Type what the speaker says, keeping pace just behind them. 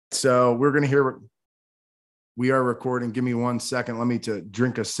So we are recording. Give me 1 second. Let me to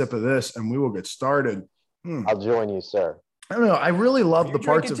drink a sip of this and we will get started. I'll join you, sir. I don't know. I really love the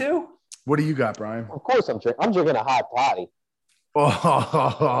parts of too. What do you got, Brian? Of course I'm drinking. I'm drinking a hot toddy.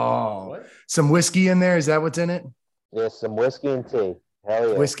 Oh, some whiskey in there. Is that what's in it? Yes, some whiskey and tea.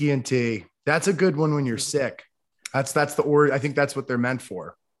 Hell yeah. Whiskey and tea. That's a good one when you're sick. That's the order. I think that's what they're meant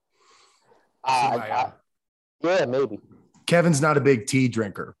for. Yeah, maybe. Kevin's not a big tea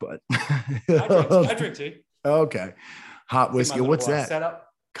drinker, but I drink tea. Okay. Hot whiskey. What's that? Setup.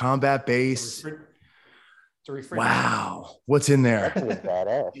 Combat base. It's a refrigerator. Wow. What's in there? That's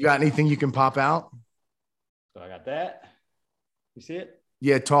badass. You got anything you can pop out? So I got that. You see it?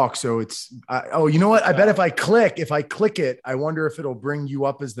 Yeah, talk. So it's, you know what? I bet if I click it, I wonder if it'll bring you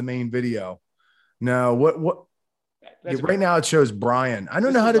up as the main video. No, what? Yeah, right now it shows Bryan. I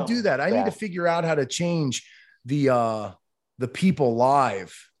don't know how to do that. I need to figure out how to change the people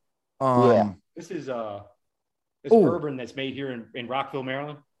live. This is bourbon that's made here in Rockville,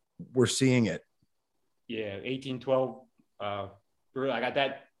 Maryland. We're seeing it. Yeah, 1812. I got that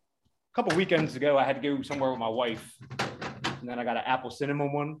a couple weekends ago. I had to go somewhere with my wife, and then I got an apple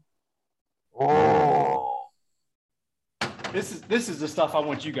cinnamon one. Oh, this is the stuff I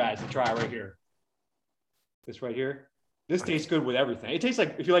want you guys to try right here. This right here. This tastes good with everything. It tastes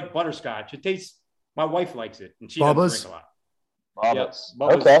like, if you like butterscotch, it tastes. My wife likes it, and she doesn't drink a lot. Bubba's. Yep.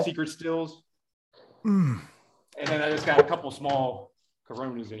 Bubba's Okay. Secret Stills. Mm. And then I just got a couple small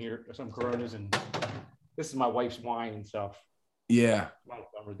Coronas in here, some Coronas, and this is my wife's wine and stuff. Yeah.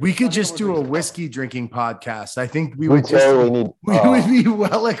 We could just do a whiskey drinking podcast. I think we would would be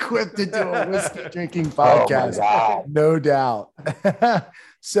well equipped to do a whiskey drinking podcast. No doubt.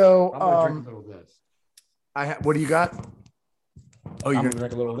 So, I'm gonna drink a little of this. What do you got? Oh, you're I'm gonna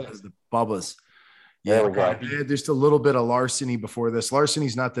drink a little of this. The Bubba's. There we go. I had just a little bit of larceny before this.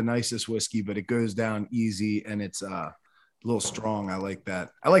 Larceny's not the nicest whiskey, but it goes down easy and it's a little strong. I like that.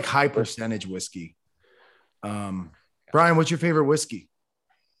 I like high percentage whiskey. Brian, what's your favorite whiskey?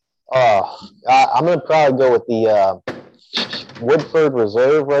 I'm gonna probably go with the Woodford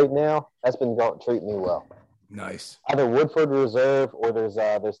Reserve right now. That's been treating me well. Nice. Either Woodford Reserve or there's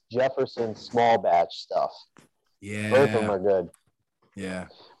Jefferson small batch stuff. Yeah, both of them are good. Yeah.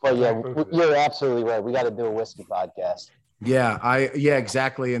 But yeah, you're absolutely right. We got to do a whiskey podcast. Yeah,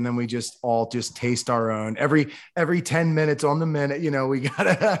 exactly. And then we just all taste our own every 10 minutes on the minute, we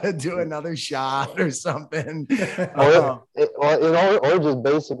gotta do another shot or something. Or just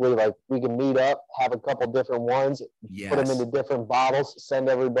basically like we can meet up, have a couple different ones, put them into different bottles, send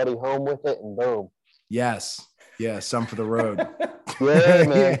everybody home with it, and boom. Yes. Yeah, some for the road. Yeah,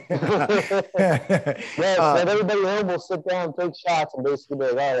 man. Send everybody home. We'll sit down and take shots and basically be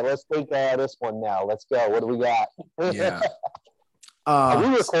like, all right, let's take this one now. Let's go. What do we got? Yeah. Are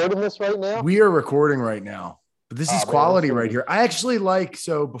we recording this right now? We are recording right now. But this is quality right here. I actually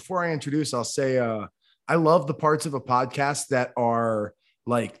so before I introduce, I'll say I love the parts of a podcast that are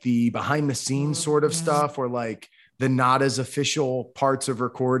like the behind the scenes sort of stuff, or like the not as official parts of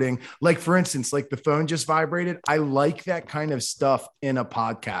recording. Like, for instance, like the phone just vibrated. I like that kind of stuff in a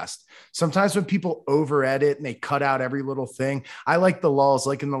podcast. Sometimes when people over edit and they cut out every little thing, I like the lulls.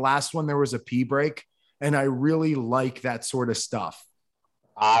 Like in the last one, there was a pee break, and I really like that sort of stuff.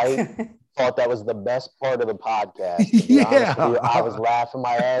 I thought that was the best part of the podcast. Yeah. I was laughing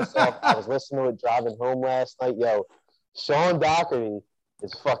my ass off. I was listening to it driving home last night. Yo, Sean Doherty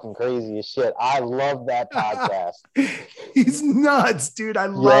is fucking crazy as shit. I love that podcast. He's nuts, dude. I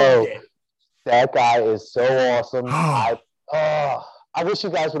love it. That guy is so awesome. I wish you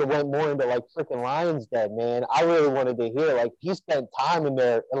guys would have went more into like freaking Lions Den, man. I really wanted to hear, like, he spent time in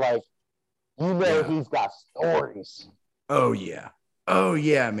there and like, he's got stories. Oh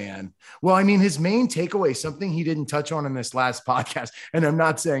yeah, man. Well, I mean, his main takeaway, something he didn't touch on in this last podcast, and I'm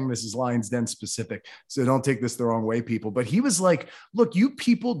not saying this is Lions Den specific, so don't take this the wrong way, people, but he was like, look, you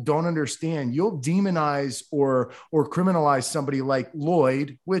people don't understand. You'll demonize or criminalize somebody like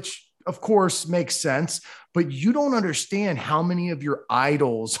Lloyd, which of course makes sense, but you don't understand how many of your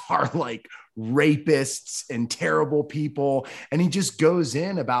idols are like rapists and terrible people. And he just goes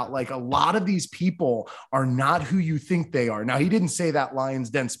in about like a lot of these people are not who you think they are. Now, he didn't say that Lions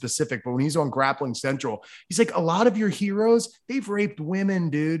Den specific, but when he's on Grappling Central, he's like, a lot of your heroes, they've raped women,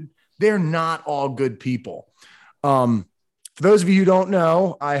 dude. They're not all good people. For those of you who don't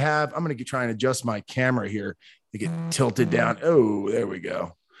know, I'm going to try and adjust my camera here to get tilted down. Oh, there we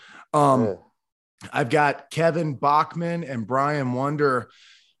go. I've got Kevin Baughman and Bryan Wunder.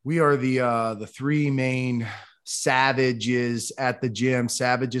 We are the three main savages at the gym.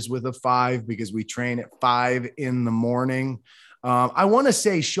 Savages with a 5 because we train at 5 in the morning. I want to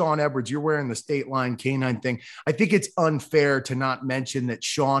say, Sean Edwards, you're wearing the State Line Canine thing. I think it's unfair to not mention that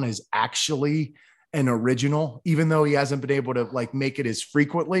Sean is actually an original, even though he hasn't been able to like make it as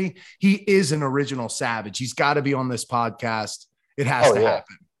frequently. He is an original Savage. He's got to be on this podcast. It has to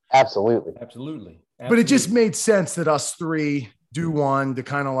happen. Absolutely. But it just made sense that us three do one to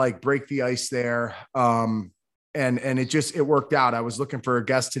kind of like break the ice there. And it worked out. I was looking for a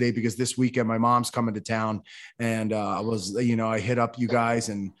guest today because this weekend my mom's coming to town, and I hit up you guys,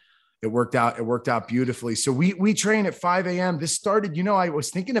 and it worked out. It worked out beautifully. So we train at 5 a.m. This started, I was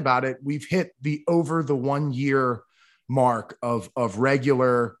thinking about it. We've hit over the 1 year mark of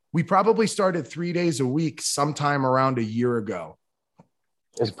regular. We probably started 3 days a week sometime around a year ago.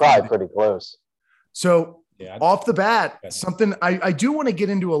 It's probably pretty close. So off the bat, something I do want to get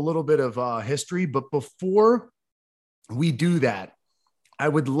into a little bit of history, but before we do that, I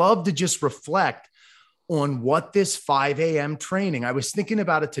would love to just reflect on what this 5 a.m. training, I was thinking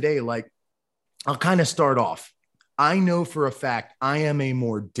about it today. Like, I'll kind of start off. I know for a fact I am a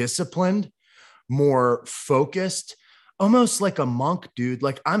more disciplined, more focused, almost like a monk, dude.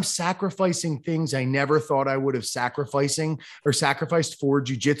 Like, I'm sacrificing things I never thought I would have sacrificed for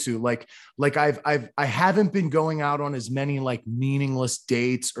jujitsu. I haven't been going out on as many like meaningless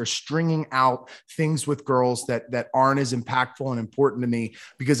dates or stringing out things with girls that aren't as impactful and important to me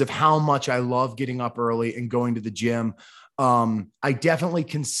because of how much I love getting up early and going to the gym. I definitely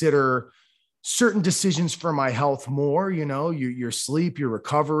consider certain decisions for my health more, your sleep, your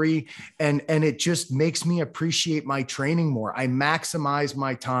recovery, and it just makes me appreciate my training more. I maximize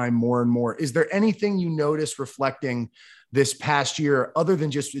my time more and more. Is there anything you notice reflecting this past year, other than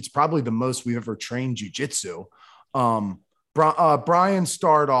just, it's probably the most we've ever trained jujitsu? Bryan,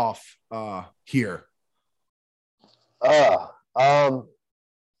 start off here.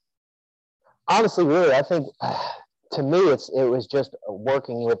 Honestly, really, I think to me, it was just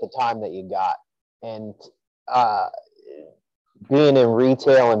working with the time that you got, and being in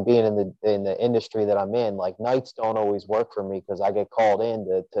retail and being in the industry that I'm in. Like, nights don't always work for me because I get called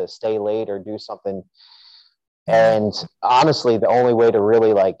in to stay late or do something. And honestly, the only way to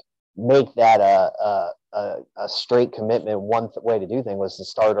really like make that a straight commitment, one way to do things was to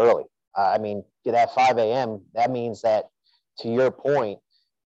start early. At 5 a.m., that means that, to your point,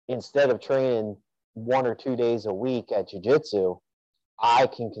 instead of training 1 or 2 days a week at jiu-jitsu, I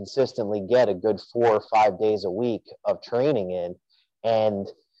can consistently get a good 4 or 5 days a week of training in, and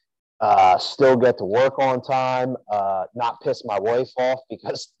still get to work on time, not piss my wife off,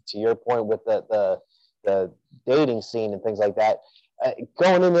 because to your point with the dating scene and things like that,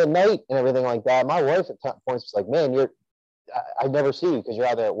 going in at night and everything like that, my wife at points was like, man, I never see you because you're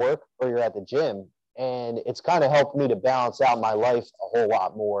either at work or you're at the gym. And it's kind of helped me to balance out my life a whole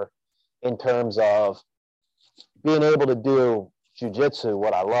lot more, in terms of being able to do jiu-jitsu,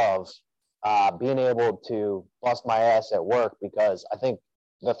 what I love, being able to bust my ass at work, because I think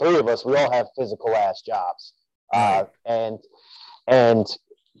the three of us, we all have physical ass jobs, right. and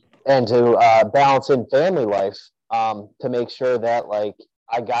to balance in family life, to make sure that like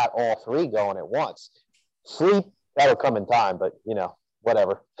I got all three going at once. Sleep, that'll come in time, but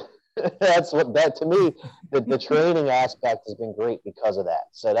whatever. That to me, the training aspect has been great because of that.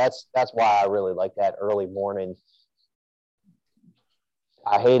 So that's why I really like that early morning.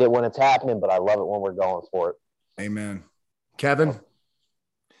 I hate it when it's happening, but I love it when we're going for it. Amen. Kevin?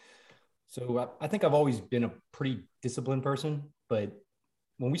 So I think I've always been a pretty disciplined person, but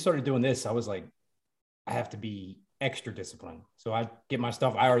when we started doing this, I was like, I have to be extra disciplined. So I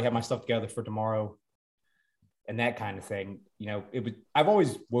already have my stuff together for tomorrow and that kind of thing. I've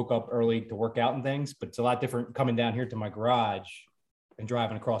always woke up early to work out and things, but it's a lot different coming down here to my garage and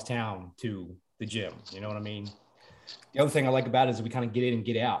driving across town to the gym. You know what I mean? The other thing I like about it is we kind of get in and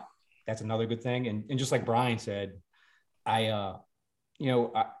get out. That's another good thing. And just like Bryan said, I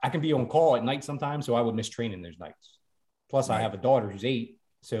can be on call at night sometimes, so I would miss training those nights. Plus, I have a daughter who's 8,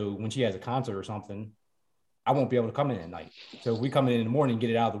 so when she has a concert or something, I won't be able to come in at night. So if we come in the morning, get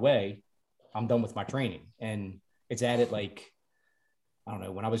it out of the way, I'm done with my training. And it's added, like, I don't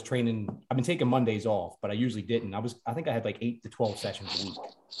know, when I was training, I've been taking Mondays off, but I usually didn't. I think I had like 8 to 12 sessions a week,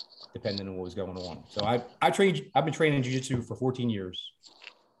 depending on what was going on. So I've been training jiu-jitsu for 14 years,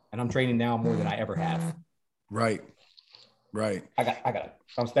 and I'm training now more than I ever have. Right.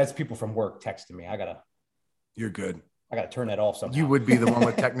 That's people from work texting me. You're good. I got to turn that off somehow. You would be the one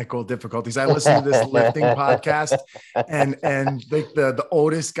with technical difficulties. I listen to this lifting podcast, and like the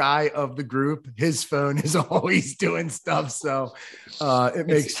oldest guy of the group, his phone is always doing stuff. So it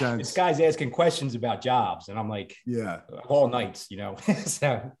makes sense. This guy's asking questions about jobs, and I'm like, all nights,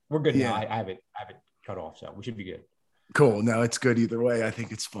 So we're good now. I have it cut off, so we should be good. Cool. No, it's good either way. I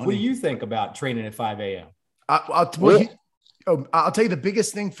think it's funny. What do you think about training at 5 a.m.? I'll tell you the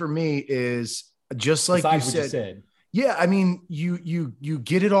biggest thing for me is just like Besides you said. Yeah, I mean, you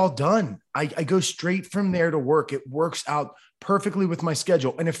get it all done. I go straight from there to work. It works out perfectly with my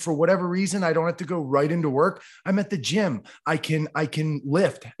schedule. And if for whatever reason I don't have to go right into work, I'm at the gym. I can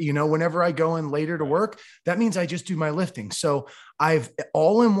lift, whenever I go in later to work, that means I just do my lifting. So I've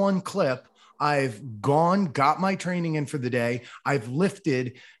all in one clip. I've got my training in for the day. I've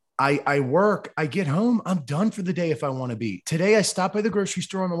lifted. I work, I get home, I'm done for the day if I want to be. Today, I stopped by the grocery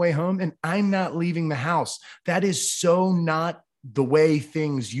store on the way home and I'm not leaving the house. That is so not the way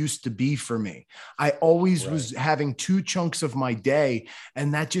things used to be for me. I always was having 2 chunks of my day,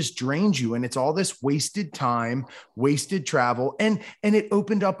 and that just drains you. And it's all this wasted time, wasted travel. And it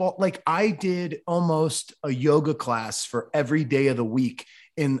opened up I did almost a yoga class for every day of the week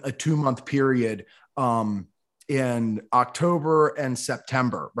in a 2-month period. In October and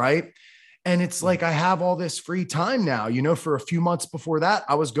September, right? And it's like, I have all this free time now, for a few months before that,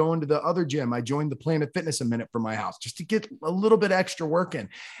 I was going to the other gym. I joined the Planet Fitness a minute from my house just to get a little bit extra work in.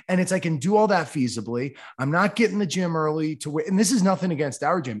 And it's, I can do all that feasibly. I'm not getting the gym early and this is nothing against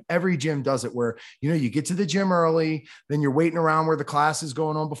our gym. Every gym does it where, you get to the gym early, then you're waiting around where the class is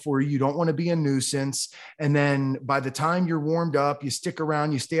going on before you. You don't want to be a nuisance. And then by the time you're warmed up, you stick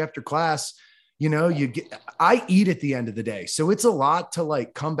around, you stay after class. I eat at the end of the day. So it's a lot to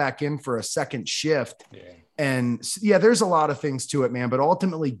come back in for a second shift. Yeah. And there's a lot of things to it, man. But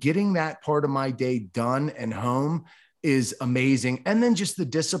ultimately getting that part of my day done and home is amazing. And then just the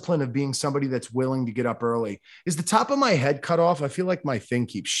discipline of being somebody that's willing to get up early. Is the top of my head cut off? I feel like my thing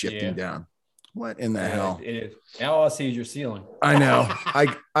keeps shifting down. What in the hell? It is. Now all I see is your ceiling. I know.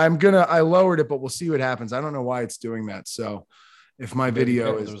 I lowered it, but we'll see what happens. I don't know why it's doing that. So if my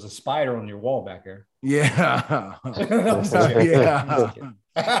video is, there's a spider on your wall back there. Yeah.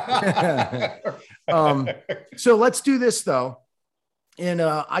 So let's do this though. And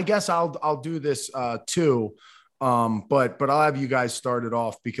I guess I'll do this too. But I'll have you guys started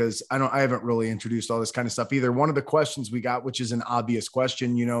off because I haven't really introduced all this kind of stuff either. One of the questions we got, which is an obvious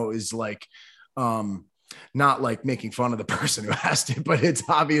question, is not like making fun of the person who asked it, but it's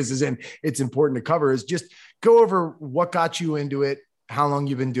obvious as in it's important to cover, is just go over what got you into it, how long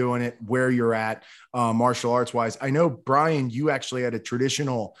you've been doing it, where you're at martial arts wise. I know, Bryan, you actually had a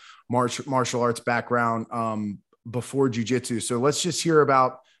traditional martial arts background before jiu-jitsu. So let's just hear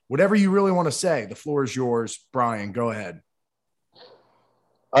about whatever you really want to say. The floor is yours, Bryan. Go ahead.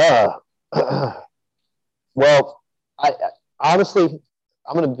 Well, I honestly,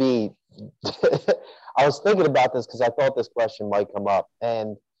 I'm going to be I was thinking about this because I thought this question might come up.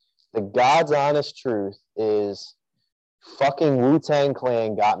 And the God's honest truth is fucking Wu-Tang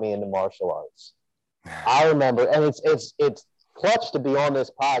Clan got me into martial arts. I remember, and it's clutch to be on this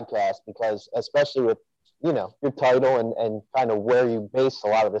podcast because especially with, your title and kind of where you base a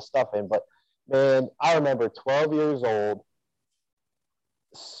lot of this stuff in. But man, I remember 12 years old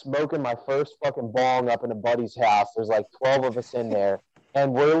smoking my first fucking bong up in a buddy's house. There's like 12 of us in there.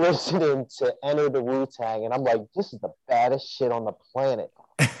 And we're listening to Enter the Wu-Tang, and I'm like, this is the baddest shit on the planet.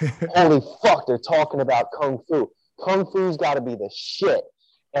 Holy fuck, they're talking about Kung Fu. Kung Fu's got to be the shit.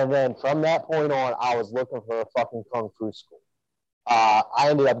 And then from that point on, I was looking for a fucking Kung Fu school. I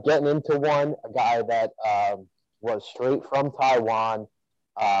ended up getting into one, a guy that was straight from Taiwan,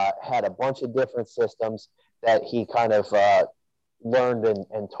 had a bunch of different systems that he kind of learned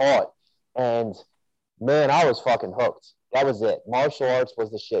and taught. And, man, I was fucking hooked. That was it. Martial arts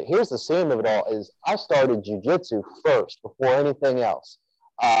was the shit. Here's the scene of it all is I started jiu-jitsu first before anything else.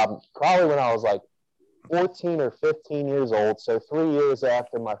 Probably when I was like 14 or 15 years old. So 3 years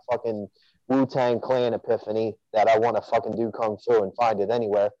after my fucking Wu-Tang Clan epiphany that I want to fucking do Kung Fu and find it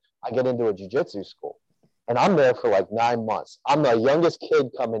anywhere, I get into a jiu-jitsu school. And I'm there for like 9 months. I'm the youngest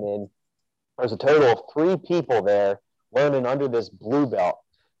kid coming in. There's a total of 3 people there learning under this blue belt.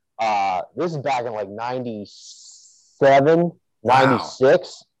 This is back in like 97,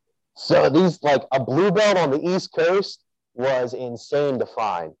 96. So these, like, a blue belt on the East Coast was insane to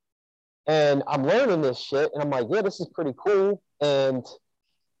find. And I'm learning this shit, and I'm like, yeah, this is pretty cool. And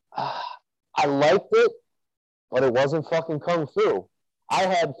I liked it, but it wasn't fucking Kung Fu. I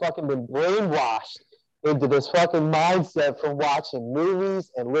had fucking been brainwashed into this fucking mindset from watching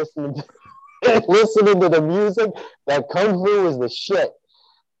movies and listening to the music that Kung Fu is the shit.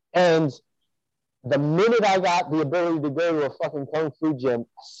 And the minute I got the ability to go to a fucking Kung Fu gym,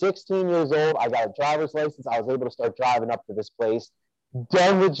 16 years old, I got a driver's license. I was able to start driving up to this place.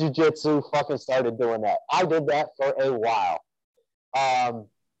 Done with jiu-jitsu, fucking started doing that. I did that for a while.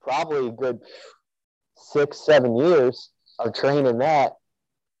 Probably a good 6-7 years of training that.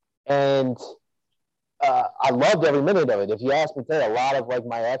 And I loved every minute of it. If you ask me today, a lot of like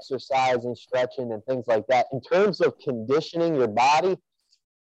my exercise and stretching and things like that, in terms of conditioning your body,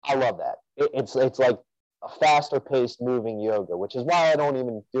 I love that. It's like a faster paced moving yoga, which is why I don't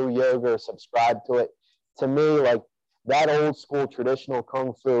even do yoga or subscribe to it. To me, like that old school traditional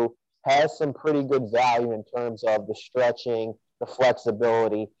Kung Fu has some pretty good value in terms of the stretching, the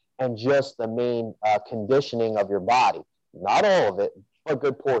flexibility, and just the main conditioning of your body. Not all of it, but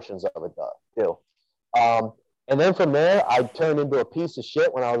good portions of it do. And then from there, I turned into a piece of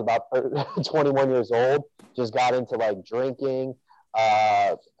shit when I was about 21 years old. Just got into like drinking,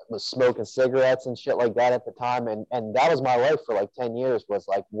 was smoking cigarettes and shit like that at the time. And that was my life for like 10 years, was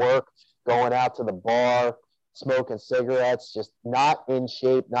like work, going out to the bar, smoking cigarettes, just not in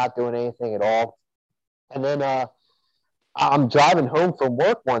shape, not doing anything at all. And then I'm driving home from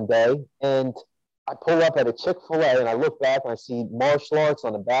work one day, and I pull up at a Chick-fil-A, and I look back and I see martial arts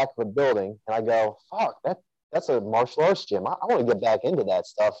on the back of a building, and I go, fuck, that's a martial arts gym. I want to get back into that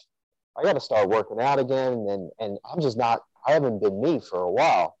stuff. I got to start working out again, and I'm just not, I haven't been me for a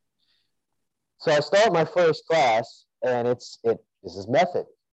while. So I start my first class, and this is method.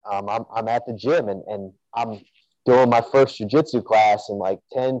 I'm at the gym, and I'm doing my first jiu-jitsu class in like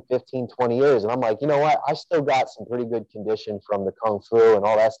 10, 15, 20 years. And I'm like, you know what? I still got some pretty good condition from the Kung Fu and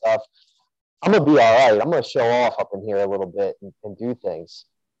all that stuff. I'm going to be all right. I'm going to show off up in here a little bit and do things.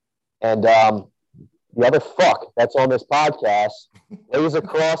 And the other fuck that's on this podcast lays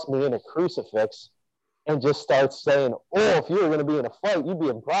across me in a crucifix and just starts saying, oh, if you were going to be in a fight, you'd be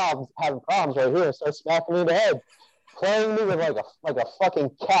having problems right here, and start smacking me in the head, playing me with like a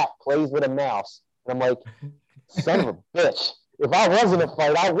fucking cat plays with a mouse. And I'm like, son of a bitch. If I was in a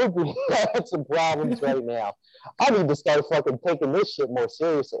fight, I would be having some problems right now. I need to start fucking taking this shit more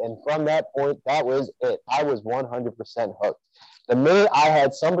seriously. And from that point, that was it. I was 100% hooked. The minute I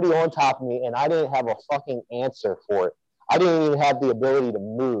had somebody on top of me and I didn't have a fucking answer for it, I didn't even have the ability to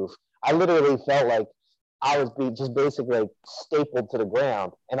move. I literally felt like I was just basically like stapled to the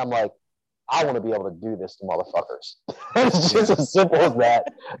ground. And I'm like, I want to be able to do this to motherfuckers. It's just as simple as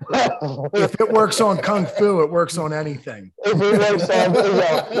that. If it works on Kung Fu, it works on anything. If it works on,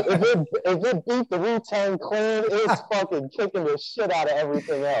 if it beat the Wu-Tang Clan, it's fucking kicking the shit out of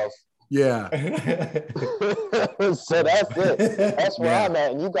everything else. Yeah. So that's it. That's where I'm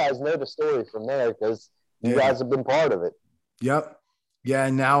at. And you guys know the story from there because you guys have been part of it. Yep. Yeah.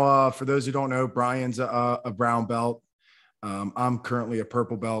 And now, for those who don't know, Bryan's a brown belt. I'm currently a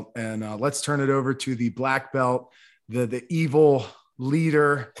purple belt, and let's turn it over to the black belt, the evil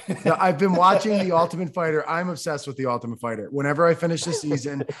leader. I've been watching The Ultimate Fighter. I'm obsessed with The Ultimate Fighter. Whenever I finish the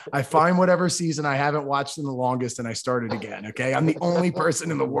season, I find whatever season I haven't watched in the longest, and I start it again. Okay. I'm the only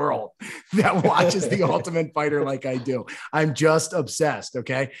person in the world that watches The Ultimate Fighter like I do. I'm just obsessed.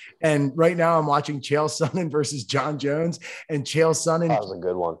 Okay. And right now I'm watching Chael Sonnen versus John Jones, and Chael Sonnen, that was a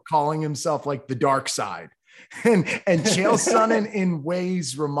good one, calling himself like the dark side. And Chael Sonnen in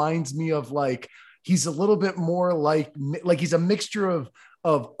ways reminds me of like, he's a little bit more like he's a mixture of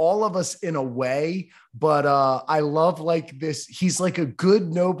all of us in a way, but I love like this. He's like a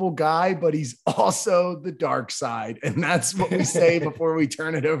good, noble guy, but he's also the dark side. And that's what we say before we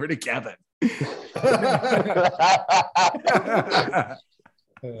turn it over to Kevin.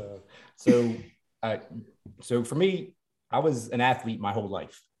 So for me, I was an athlete my whole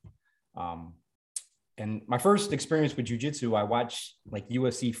life. And my first experience with jiu-jitsu, I watched like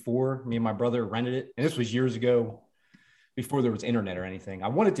UFC 4. Me and my brother rented it. And this was years ago before there was internet or anything. I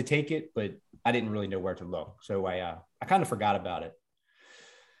wanted to take it, but I didn't really know where to look. So I kind of forgot about it.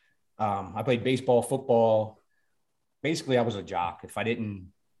 I played baseball, football. Basically, I was a jock. If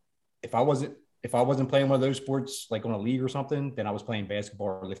I wasn't playing one of those sports, like on a league or something, then I was playing basketball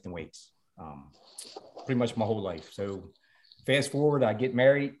or lifting weights. Pretty much my whole life. So fast forward, I get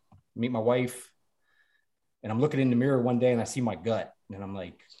married, meet my wife. And I'm looking in the mirror one day and I see my gut. And I'm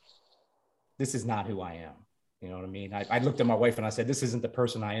like, this is not who I am. You know what I mean? I looked at my wife and I said, this isn't the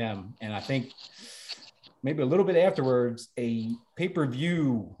person I am. And I think maybe a little bit afterwards, a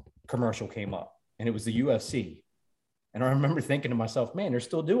pay-per-view commercial came up and it was the UFC. And I remember thinking to myself, man, they're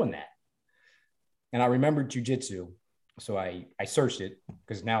still doing that. And I remembered jiu-jitsu. So I searched it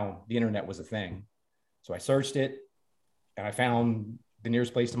because now the internet was a thing. So I searched it and I found the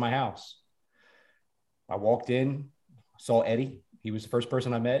nearest place to my house. I walked in, saw Eddie. He was the first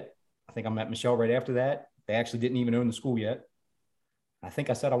person I met. I think I met Michelle right after that. They actually didn't even own the school yet. I think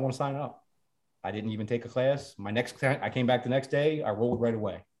I said, I want to sign up. I didn't even take a class. I came back the next day. I rolled right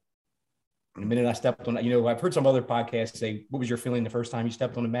away. And the minute I stepped on, I've heard some other podcasts say, what was your feeling the first time you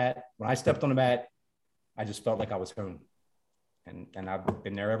stepped on the mat? When I stepped on the mat, I just felt like I was home, and I've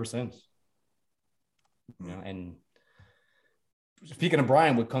been there ever since. You know, and speaking of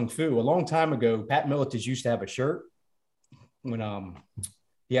Bryan with Kung Fu, a long time ago, Pat Miletich used to have a shirt when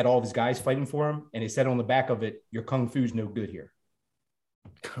he had all of his guys fighting for him, and it said on the back of it, "Your Kung Fu's no good here."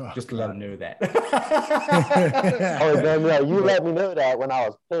 Oh, just to let him know that. Oh, damn, yeah, you let me know that when I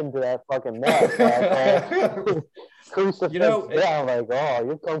was pinned to that fucking mat. Crucifix down, like, oh,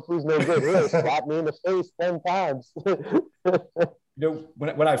 your Kung Fu's no good here. Slap me in the face 10 times.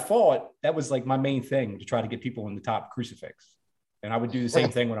 When I fought, that was like my main thing, to try to get people in the top crucifix. And I would do the same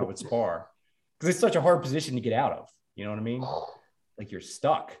thing when I would spar, because it's such a hard position to get out of. You know what I mean? Like, you're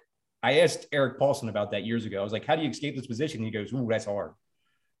stuck. I asked Eric Paulson about that years ago. I was like, how do you escape this position? And he goes, ooh, that's hard.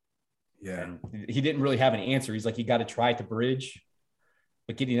 Yeah. And he didn't really have an answer. He's like, you got to try to bridge,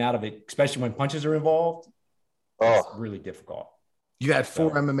 but getting out of it, especially when punches are involved, it's really difficult. You had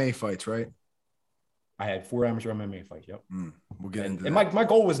 4 MMA fights, right? I had 4 amateur MMA fights. Yep. We'll get into and that. My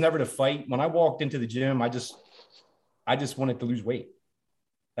goal was never to fight. When I walked into the gym, I just wanted to lose weight.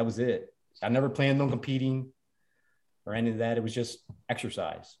 That was it. I never planned on competing or any of that. It was just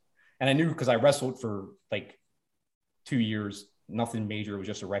exercise. And I knew, because I wrestled for like 2 years, nothing major. It was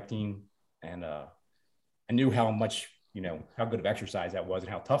just erecting. And I knew how much, how good of exercise that was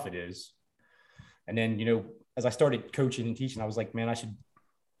and how tough it is. And then, as I started coaching and teaching, I was like, man, I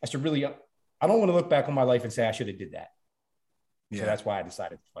should really, I don't want to look back on my life and say I should have did that. Yeah. So that's why I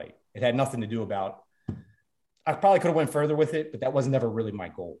decided to fight. It had nothing to do about, I probably could have went further with it, but that was never really my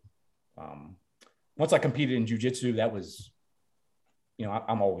goal. Once I competed in jiu-jitsu, that was,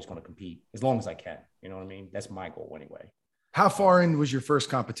 I'm always going to compete as long as I can. You know what I mean? That's my goal anyway. How far in was your first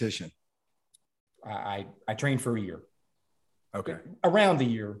competition? I trained for a year. Okay. Around a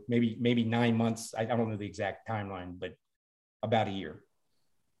year, maybe 9 months. I don't know the exact timeline, but about a year.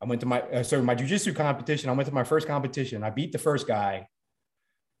 I went to my jiu-jitsu competition. I went to my first competition. I beat the first guy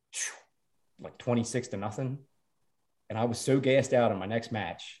like 26-0. And I was so gassed out in my next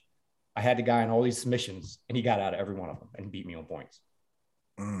match. I had the guy in all these submissions, and he got out of every one of them and beat me on points.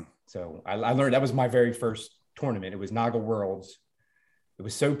 So I learned, that was my very first tournament. It was Naga Worlds. It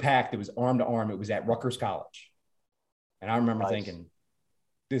was so packed. It was arm to arm. It was at Rutgers College. And I remember thinking,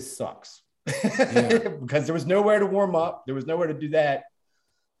 this sucks. Because there was nowhere to warm up. There was nowhere to do that.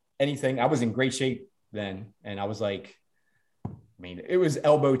 Anything. I was in great shape then. And I was like, it was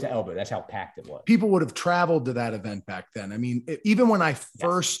elbow to elbow. That's how packed it was. People would have traveled to that event back then. Even when I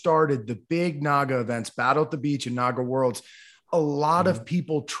first started the big Naga events, Battle at the Beach and Naga Worlds, a lot of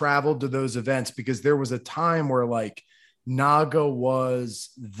people traveled to those events because there was a time where like Naga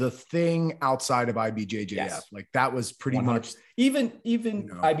was the thing outside of IBJJF. Yes. Like that was pretty 100%. Much. Even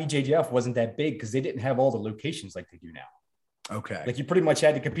IBJJF wasn't that big because they didn't have all the locations like they do now. Okay. Like you pretty much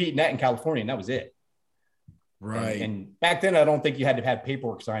had to compete in that in California, and that was it. Right. And back then, I don't think you had to have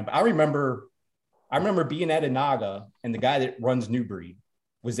paperwork signed, but I remember being at a Naga, and the guy that runs New Breed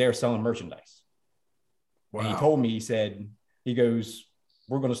was there selling merchandise. Wow. And he told me, he goes,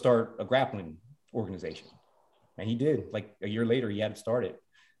 we're going to start a grappling organization. And he did. Like a year later, he had it started.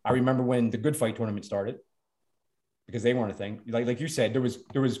 I remember when the Good Fight tournament started, because they weren't a thing. Like you said, there was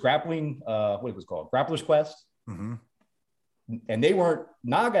grappling, what it was called, Grappler's Quest. Mm-hmm. And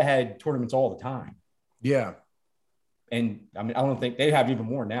Naga had tournaments all the time. Yeah. And I don't think they have even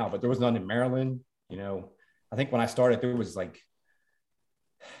more now, but there was none in Maryland. I think when I started, there was I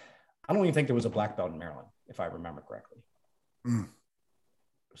don't even think there was a black belt in Maryland, if I remember correctly.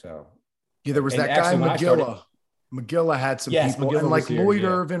 So yeah, there was that guy McGilla. McGilla had some people, McGilla and like Lloyd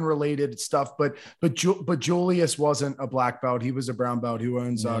Irvin related stuff, but Julius wasn't a black belt. He was a brown belt who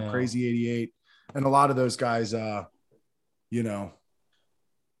owns Crazy 88, and a lot of those guys, Is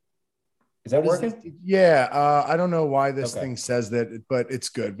that working? Yeah. I don't know why this thing says that, but it's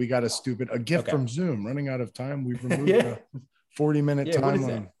good. We got a gift from Zoom. Running out of time. We've removed a 40-minute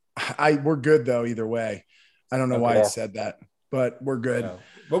timeline. We're good though, either way. I don't know why it said that, but we're good.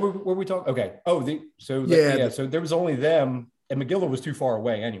 What were we talking? Okay. Oh, so there was only them, and McGilla was too far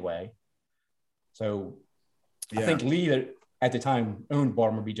away anyway. So I think Lee at the time owned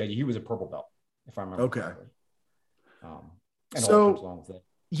Baltimore BJJ. He was a purple belt, if I remember correctly. And all that comes along with it.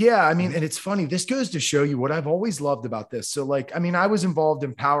 Yeah. And it's funny. This goes to show you what I've always loved about this. So I was involved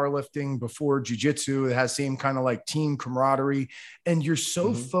in powerlifting before jiu-jitsu. It has same kind of like team camaraderie, and you're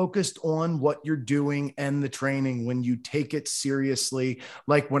so focused on what you're doing and the training when you take it seriously.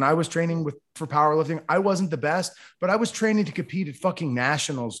 Like when I was training for powerlifting, I wasn't the best, but I was training to compete at fucking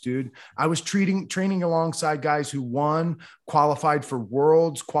nationals, dude. I was training alongside guys who won, qualified for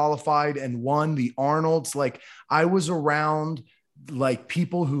worlds, qualified and won the Arnolds. Like I was around like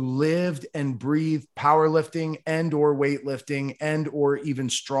people who lived and breathed powerlifting and or weightlifting and or even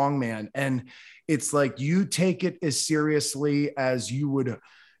strongman. And it's like you take it as seriously as you would,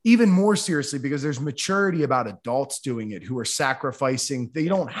 even more seriously, because there's maturity about adults doing it who are sacrificing. They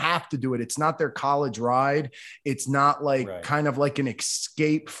don't have to do it. It's not their college ride. It's not like kind of like an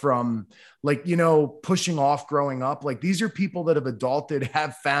escape from like, you know, pushing off growing up. Like these are people that have adulted,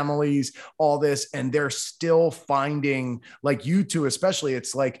 have families, all this, and they're still finding, like you two, especially,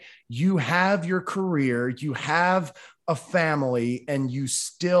 it's like you have your career, you have a family, and you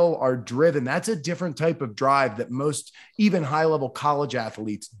still are driven. That's a different type of drive that most even high level college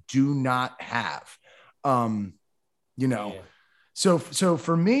athletes do not have. You know, so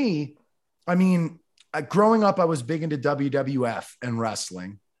for me, I mean, growing up, I was big into WWF and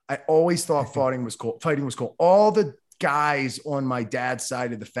wrestling. I always thought fighting was cool. Fighting was cool. All the guys on my dad's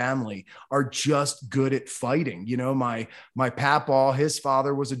side of the family are just good at fighting. You know, my papaw, his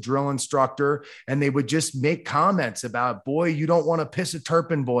father was a drill instructor, and they would just make comments about, boy, you don't want to piss a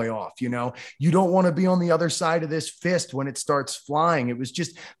Turpin boy off. You know, you don't want to be on the other side of this fist when it starts flying. It was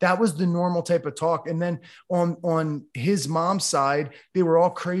just, that was the normal type of talk. And then on his mom's side, they were all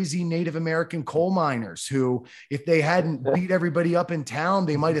crazy Native American coal miners who, if they hadn't beat everybody up in town,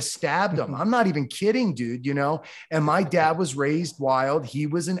 they might have stabbed them. I'm not even kidding, dude, you know? And my dad was raised wild. He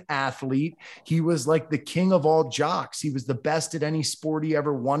was an athlete. He was like the king of all jocks. He was the best at any sport he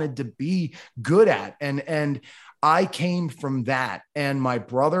ever wanted to be good at. And I came from that. And my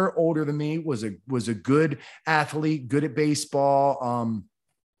brother, older than me, was a good athlete, good at baseball,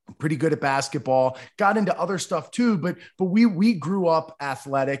 pretty good at basketball, got into other stuff too, but we grew up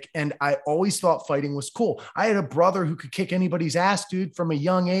athletic, and I always thought fighting was cool. I had a brother who could kick anybody's ass, dude, from a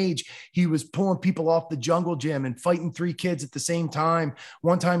young age. He was pulling people off the jungle gym and fighting 3 kids at the same time.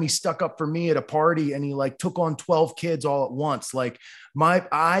 One time he stuck up for me at a party, and he like took on 12 kids all at once. Like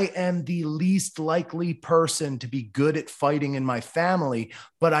I am the least likely person to be good at fighting in my family,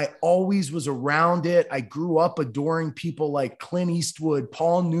 but I always was around it. I grew up adoring people like Clint Eastwood,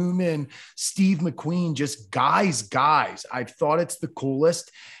 Paul Newman, Steve McQueen, just guys. I thought it's the coolest.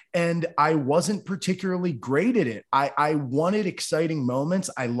 And I wasn't particularly great at it. I wanted exciting moments.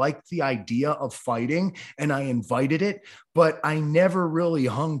 I liked the idea of fighting, and I invited it, but I never really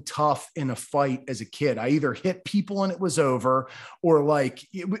hung tough in a fight as a kid. I either hit people and it was over, or like,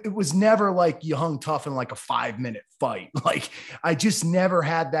 it was never like you hung tough in like a 5-minute fight. Like I just never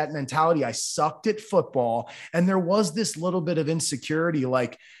had that mentality. I sucked at football, and there was this little bit of insecurity.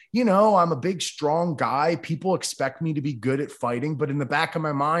 Like, you know, I'm a big, strong guy. People expect me to be good at fighting. But in the back of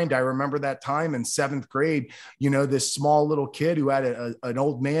my mind, I remember that time in 7th grade, you know, this small little kid who had an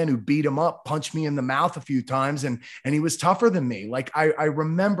old man who beat him up, punched me in the mouth a few times, and he was tougher than me. Like I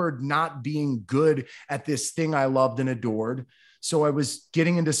remembered not being good at this thing I loved and adored. So I was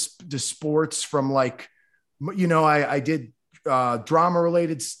getting into sports from like, you know, I did drama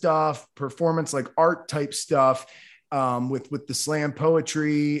related stuff, performance, like art type stuff. With the slam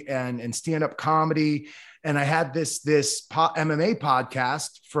poetry and stand-up comedy. And I had this MMA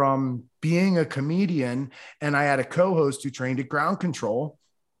podcast from being a comedian, and I had a co-host who trained at Ground Control,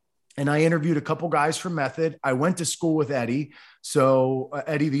 and I interviewed a couple guys from Method. I went to school with Eddie. So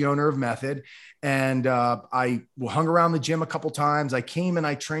Eddie, the owner of Method, and I hung around the gym a couple times. I came and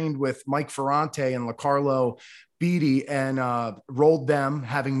I trained with Mike Ferrante and LaCarlo Beatty, and rolled them,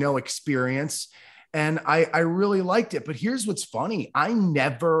 having no experience. And I really liked it. But here's what's funny. I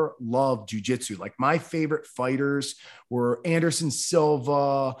never loved jiu-jitsu. Like my favorite fighters were Anderson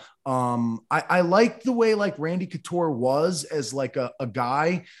Silva. I liked the way like Randy Couture was as like a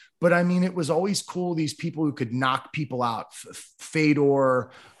guy. But I mean, it was always cool. These people who could knock people out.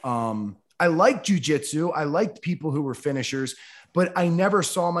 Fedor. I liked jiu-jitsu. I liked people who were finishers. But I never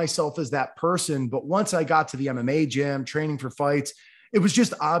saw myself as that person. But once I got to the MMA gym, training for fights, it was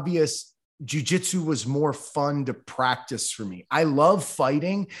just obvious jiu-jitsu was more fun to practice for me. I love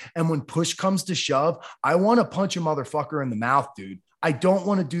fighting. And when push comes to shove, I want to punch a motherfucker in the mouth, dude. I don't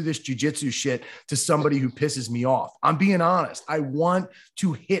want to do this jiu-jitsu shit to somebody who pisses me off. I'm being honest. I want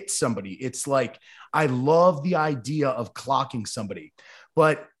to hit somebody. It's like, I love the idea of clocking somebody.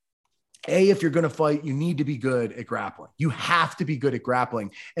 But A, if you're going to fight, you need to be good at grappling. You have to be good at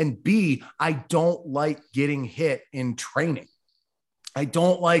grappling. And B, I don't like getting hit in training. I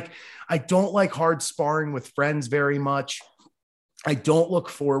don't like hard sparring with friends very much. I don't look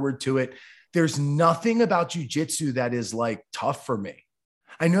forward to it. There's nothing about jiu-jitsu that is like tough for me.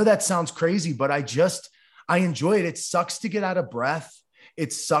 I know that sounds crazy, but I enjoy it. It sucks to get out of breath.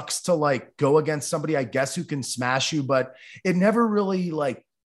 It sucks to like go against somebody, I guess, who can smash you, but it never really like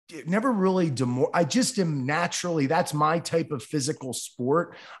never really I just am naturally, that's my type of physical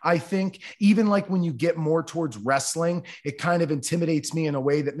sport. I think even like when you get more towards wrestling, it kind of intimidates me in a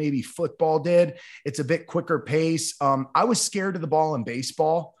way that maybe football did. It's a bit quicker pace. I was scared of the ball in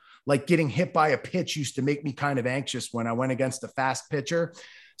baseball. Like getting hit by a pitch used to make me kind of anxious when I went against a fast pitcher.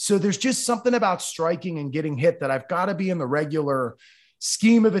 So there's just something about striking and getting hit that I've got to be in the regular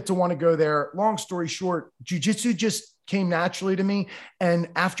scheme of it to want to go there. Long story short, jiu-jitsu just came naturally to me. And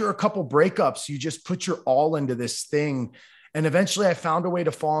after a couple breakups, you just put your all into this thing. And eventually I found a way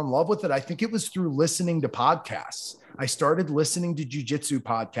to fall in love with it. I think it was through listening to podcasts. I started listening to jiu-jitsu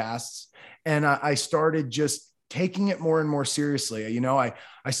podcasts, and I started just taking it more and more seriously. You know, I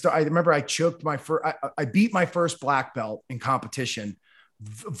remember I choked I beat my first black belt in competition.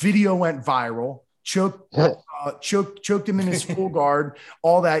 Video went viral. Choked him in his full guard,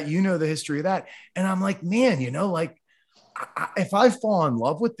 all that, you know, the history of that. And I'm like, man, you know, like if I fall in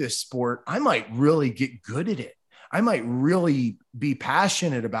love with this sport, I might really get good at it. I might really be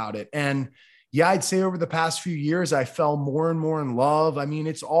passionate about it. And yeah, I'd say over the past few years, I fell more and more in love. I mean,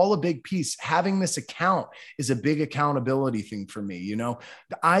 it's all a big piece. Having this account is a big accountability thing for me. You know,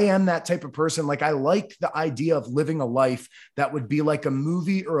 I am that type of person. Like I like the idea of living a life that would be like a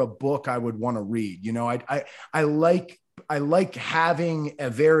movie or a book I would want to read. You know, I like having a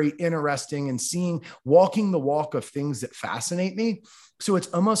very interesting and walking the walk of things that fascinate me. So it's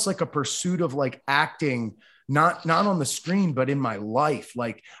almost like a pursuit of like acting, not on the screen, but in my life.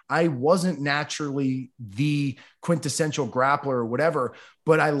 Like I wasn't naturally the quintessential grappler or whatever,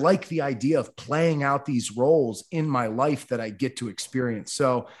 but I like the idea of playing out these roles in my life that I get to experience.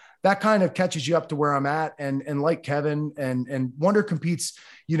 So that kind of catches you up to where I'm at. And like Kevin and Wunder competes,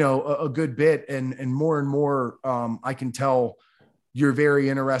 you know, a good bit and more, I can tell you're very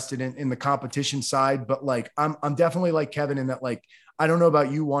interested in the competition side, but like, I'm definitely like Kevin in that, like, I don't know about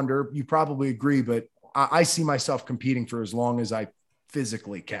you, Wunder, you probably agree, but I see myself competing for as long as I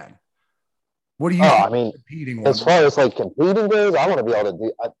physically can. What do you think? I mean, competing as far as like competing goes, I want to be able to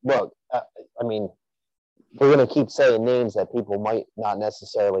do. Look, I mean, we're going to keep saying names that people might not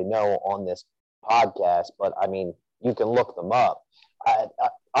necessarily know on this podcast, but I mean, you can look them up. I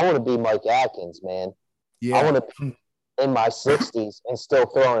want to be Mike Atkins, man. Yeah. I want to be in my 60s and still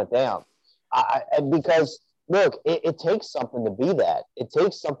throwing it down. Because look, it takes something to be that. It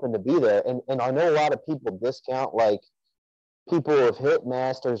takes something to be there. And I know a lot of people discount like people who have hit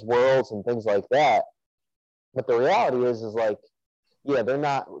Masters, Worlds, and things like that. But the reality is like, yeah, they're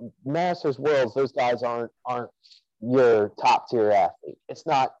not Masters, Worlds. Those guys aren't your top tier athlete. It's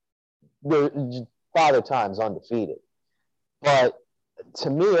not. They're Father Time's undefeated. But to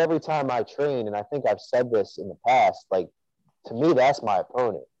me, every time I train, and I think I've said this in the past, like to me, that's my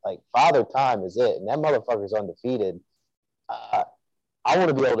opponent. Like Father Time is it, and that motherfucker's undefeated. I want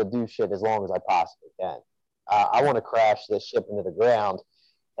to be able to do shit as long as I possibly can. I want to crash this ship into the ground,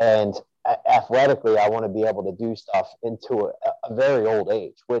 and athletically, I want to be able to do stuff into a very old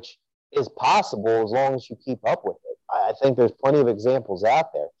age, which is possible as long as you keep up with it. I think there's plenty of examples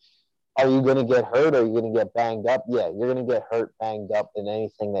out there. Are you going to get hurt? Or are you going to get banged up? Yeah, you're going to get hurt, banged up in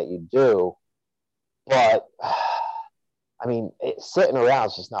anything that you do. But I mean, sitting around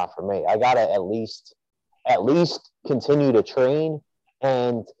is just not for me. I got to at least continue to train.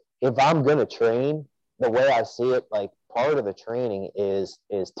 And if I'm going to train, the way I see it, like part of the training is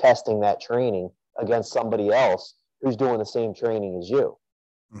testing that training against somebody else who's doing the same training as you.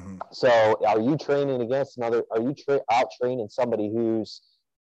 Mm-hmm. So are you training against another? Are you out training somebody who's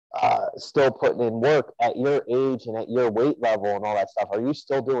still putting in work at your age and at your weight level and all that stuff? Are you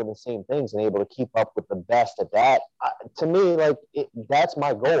still doing the same things and able to keep up with the best at that? To me, like that's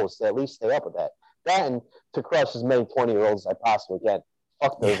my goal, is to at least stay up with that. That and to crush as many 20-year-olds as I possibly can.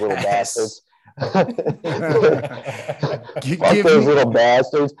 Fuck those little bastards. Fuck those little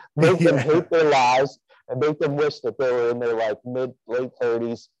bastards. Make them hate their lives and make them wish that they were in their like late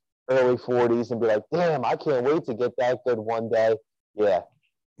 30s, early 40s and be like, damn, I can't wait to get that good one day. Yeah.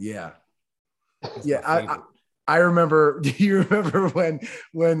 Yeah. Yeah. I remember, do you remember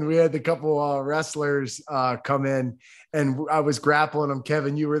when we had the couple wrestlers come in and I was grappling them?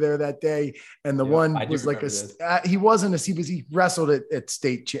 Kevin, you were there that day. And the one was like he wrestled at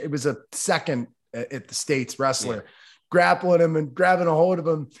state. It was a second at the States wrestler. Yeah. Grappling him and grabbing a hold of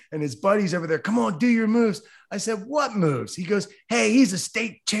him, and his buddies over there, come on, do your moves. I said, what moves? He goes, hey, he's a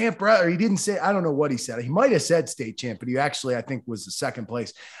state champ, right? Or he didn't say, I don't know what he said. He might have said state champ, but he actually, I think, was the second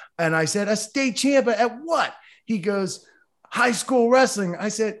place. And I said, a state champ at what? He goes, high school wrestling.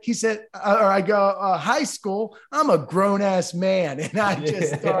 He said, or I go, high school, I'm a grown ass man. And I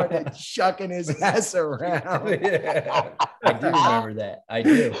just started shucking his ass around. Yeah. I do remember that. I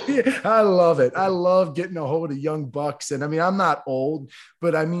do. Yeah, I love it. I love getting a hold of young bucks. And I mean, I'm not old,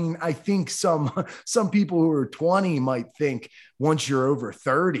 but I mean, I think some people who are 20 might think once you're over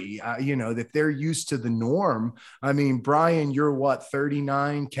 30, that they're used to the norm. I mean, Bryan, you're what,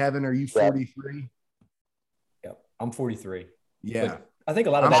 39? Kevin, are you 43? Yep. I'm 43. Yeah. But I think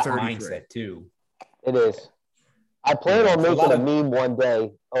a lot of that's mindset too. It is. I plan on making a meme one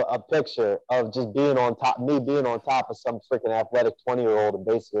day, a picture of just being on top of some freaking athletic 20-year-old and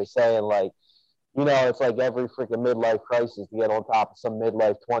basically saying like, it's like every freaking midlife crisis to get on top of some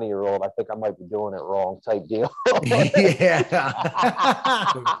midlife 20-year-old. I think I might be doing it wrong type deal. Yeah.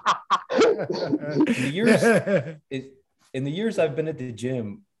 In the years I've been at the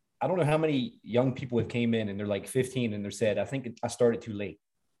gym, I don't know how many young people have came in and they're like 15 and they're said, I think I started too late.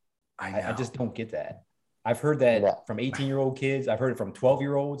 I just don't get that. I've heard that from 18-year-old kids. I've heard it from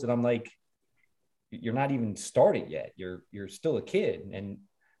 12-year-olds. And I'm like, you're not even started yet. You're still a kid. And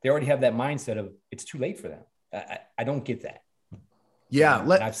they already have that mindset of it's too late for them. I don't get that. Yeah.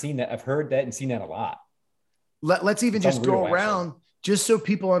 I've seen that. I've heard that and seen that a lot. Let's even just go around just so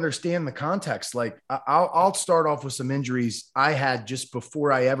people understand the context. Like I'll start off with some injuries I had just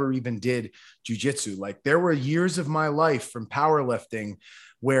before I ever even did jiu-jitsu. Like there were years of my life from powerlifting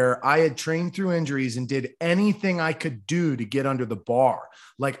where I had trained through injuries and did anything I could do to get under the bar.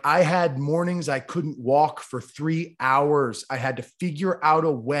 Like I had mornings I couldn't walk for 3 hours. I had to figure out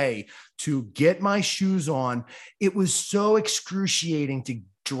a way to get my shoes on. It was so excruciating to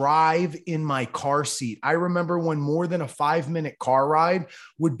drive in my car seat. I remember when more than a 5-minute car ride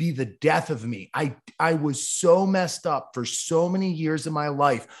would be the death of me. I was so messed up for so many years of my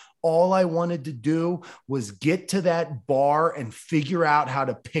life. All I wanted to do was get to that bar and figure out how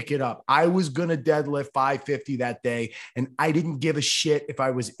to pick it up. I was going to deadlift 550 that day, and I didn't give a shit if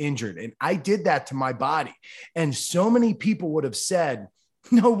I was injured. And I did that to my body. And so many people would have said,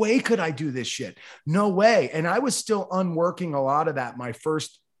 no way could I do this shit. No way. And I was still unworking a lot of that my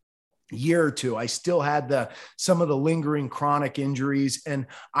first year or two. I still had some of the lingering chronic injuries, and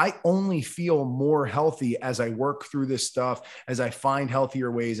I only feel more healthy as I work through this stuff, as I find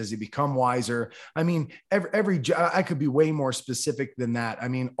healthier ways, as I become wiser. I mean, I could be way more specific than that. I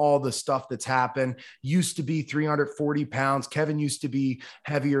mean, all the stuff that's happened. Used to be 340 pounds. Kevin used to be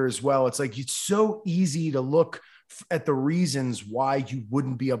heavier as well. It's like, it's so easy to look at the reasons why you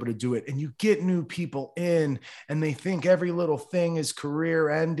wouldn't be able to do it. And you get new people in and they think every little thing is career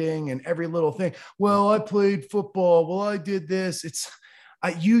ending and every little thing. Well, I played football. Well, I did this.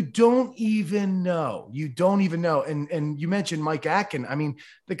 You don't even know. You don't even know. And you mentioned Mike Atkin. I mean,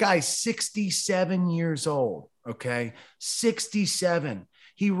 the guy's 67 years old. Okay. 67.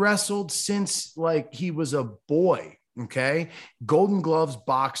 He wrestled since like he was a boy. Okay. Golden Gloves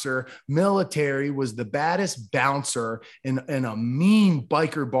boxer, military, was the baddest bouncer in a mean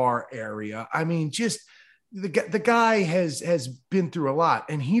biker bar area. I mean, just the guy has been through a lot,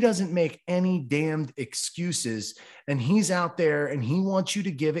 and he doesn't make any damned excuses. And he's out there and he wants you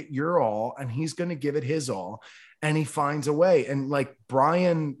to give it your all, and he's going to give it his all. And he finds a way. And like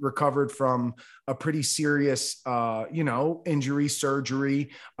Bryan recovered from a pretty serious, injury,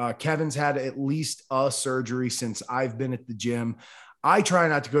 surgery. Kevin's had at least a surgery since I've been at the gym. I try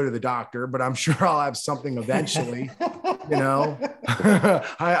not to go to the doctor, but I'm sure I'll have something eventually. I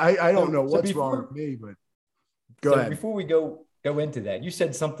don't know what's wrong with me, but go ahead. Before we go into that, you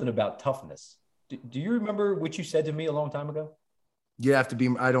said something about toughness. Do you remember what you said to me a long time ago? You have to be,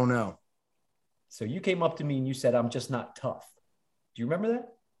 I don't know. So you came up to me and you said, I'm just not tough. Do you remember that?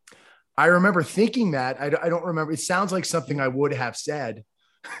 I remember thinking that. I don't remember. It sounds like something I would have said.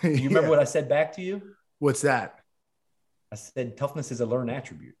 Do you remember what I said back to you? What's that? I said, toughness is a learned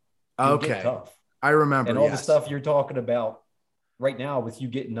attribute. Okay. Tough. I remember. And all the stuff you're talking about right now with you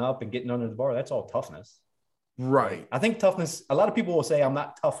getting up and getting under the bar, that's all toughness. Right. I think toughness, a lot of people will say, I'm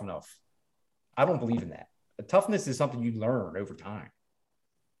not tough enough. I don't believe in that. Toughness is something you learn over time,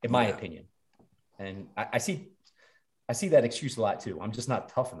 in my opinion. And I see that excuse a lot too. I'm just not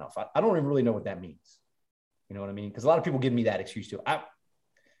tough enough. I don't even really know what that means. You know what I mean? Because a lot of people give me that excuse too.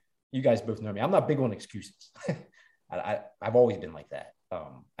 You guys both know me. I'm not big on excuses. I've always been like that.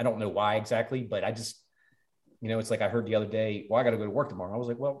 I don't know why exactly, but I just, it's like I heard the other day, well, I got to go to work tomorrow. I was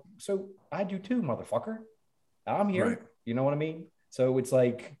like, well, so I do too, motherfucker. I'm here. Right. You know what I mean? So it's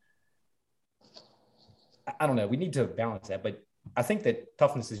like, I don't know. We need to balance that, but I think that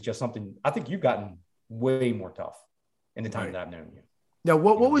toughness is just something. I think you've gotten way more tough in the time that I've known you. Now,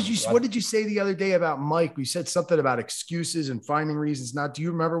 what did you say the other day about Mike? We said something about excuses and finding reasons not. Do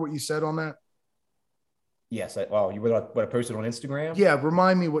you remember what you said on that? Yes. What I posted on Instagram? Yeah.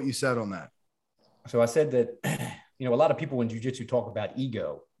 Remind me what you said on that. So I said that, a lot of people in jiu-jitsu talk about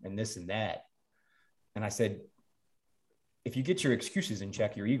ego and this and that. And I said, if you get your excuses in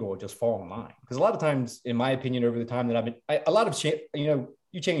check, your ego will just fall in line. Because a lot of times, in my opinion, over the time that I've been,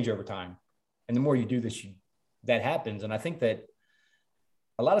 you change over time. And the more you do this, that happens. And I think that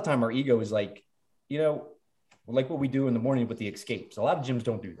a lot of time our ego is like what we do in the morning with the escapes. A lot of gyms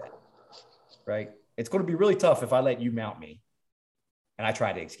don't do that, right? It's going to be really tough if I let you mount me and I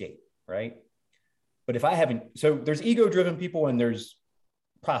try to escape, right? But if I haven't, so there's ego-driven people and there's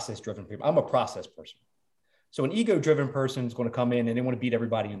process-driven people. I'm a process person. So an ego-driven person is going to come in and they want to beat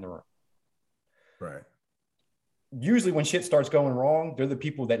everybody in the room. Right. Usually when shit starts going wrong, they're the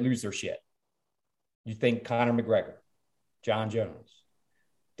people that lose their shit. You think Conor McGregor, John Jones.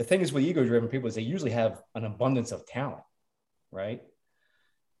 The thing is with ego-driven people is they usually have an abundance of talent, right?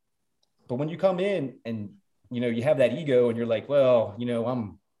 But when you come in and, you have that ego and you're like, well,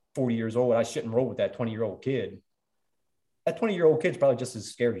 I'm 40 years old. I shouldn't roll with that 20-year-old kid. That 20-year-old kid's probably just as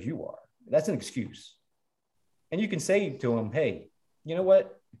scared as you are. That's an excuse. And you can say to him, hey, you know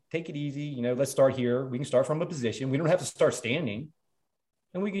what? Take it easy. Let's start here. We can start from a position. We don't have to start standing.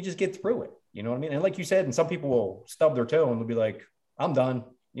 And we can just get through it. You know what I mean? And like you said, and some people will stub their toe and they'll be like, I'm done.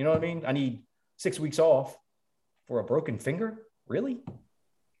 You know what I mean? I need 6 weeks off for a broken finger. Really?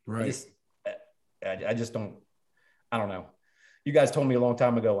 Right. I just don't know. You guys told me a long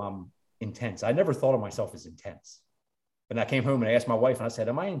time ago, I'm intense. I never thought of myself as intense. But I came home and I asked my wife and I said,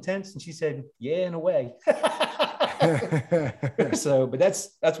 am I intense? And she said, yeah, in a way. But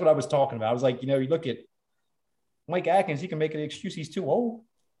that's what I was talking about. I was like, you look at Mike Atkins, he can make an excuse. He's too old.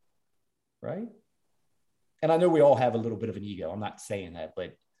 Right. And I know we all have a little bit of an ego. I'm not saying that,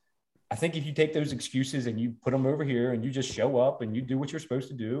 but I think if you take those excuses and you put them over here and you just show up and you do what you're supposed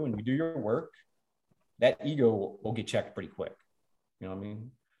to do and you do your work, that ego will get checked pretty quick. You know what I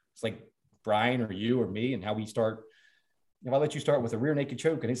mean? It's like Bryan or you or me and how we start. If I let you start with a rear naked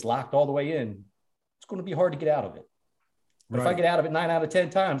choke and it's locked all the way in, it's going to be hard to get out of it. But if I get out of it 9 out of 10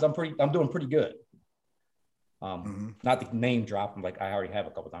 times, I'm doing pretty good. Not the name drop, like I already have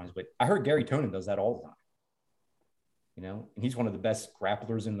a couple of times, but I heard Gary Tonin does that all the time. And he's one of the best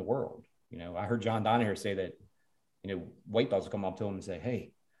grapplers in the world. I heard John Donaher say that, white belts will come up to him and say,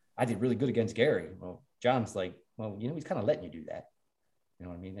 hey, I did really good against Gary. Well, John's like, well, he's kind of letting you do that. You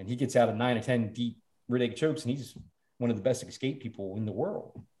know what I mean? And he gets out of 9 or 10 deep rear naked chokes and he's one of the best escape people in the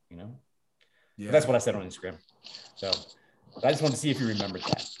world, Yeah. But that's what I said on Instagram. So I just wanted to see if you remembered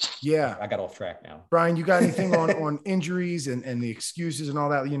that. Yeah. I got off track now. Bryan, you got anything on injuries and the excuses and all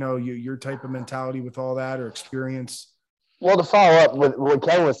that, your type of mentality with all that or experience? Well, to follow up with what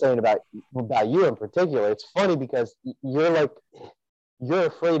Ken was saying about you in particular, it's funny because you're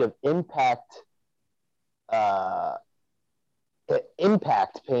afraid of impact.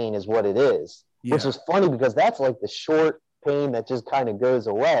 Impact pain is what it is, which is funny because that's like the short pain that just kind of goes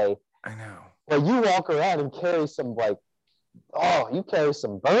away. I know. But you walk around and carry some you carry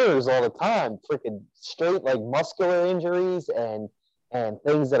some burrs all the time, freaking straight like muscular injuries and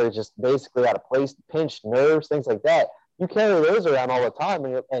things that are just basically out of place, pinched nerves, things like that. You carry those around all the time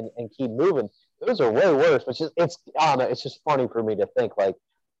and keep moving. Those are way worse. But I don't know. It's just funny for me to think like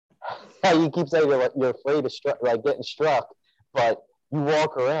how you keep saying you're afraid of getting struck, but you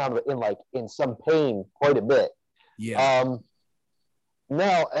walk around in some pain quite a bit. Yeah.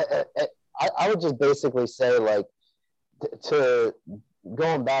 No, I would just basically say to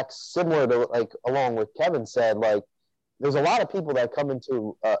going back similar to along with Kevin said, there's a lot of people that come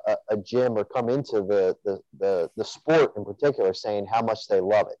into a gym or come into the sport in particular saying how much they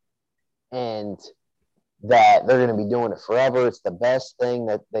love it and that they're going to be doing it forever. It's the best thing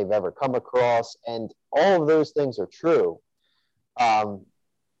that they've ever come across. And all of those things are true.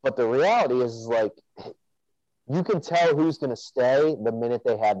 But the reality is you can tell who's going to stay the minute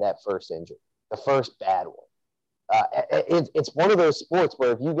they have that first injury, the first bad one. It's one of those sports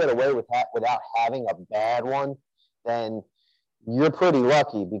where if you get away with that without having a bad one, then you're pretty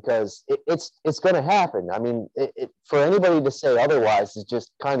lucky because it's going to happen. I mean, for anybody to say otherwise is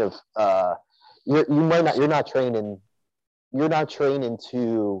just kind of you're not training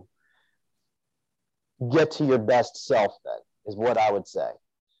to get to your best self. Then is what I would say.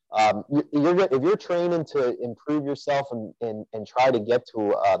 If you're training to improve yourself and try to get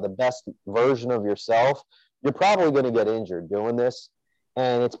to the best version of yourself, you're probably going to get injured doing this,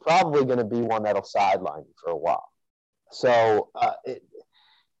 and it's probably going to be one that'll sideline you for a while. So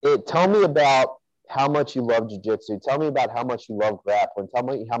tell me about how much you love jiu-jitsu. Tell me about how much you love grappling. Tell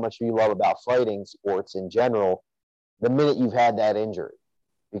me how much you love about fighting sports in general the minute you've had that injury.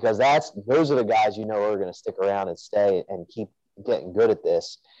 Because those are the guys you know are going to stick around and stay and keep getting good at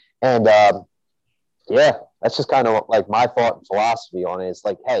this. And, yeah, that's just kind of like my thought and philosophy on it. It's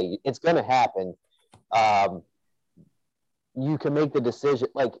like, hey, it's going to happen. You can make the decision.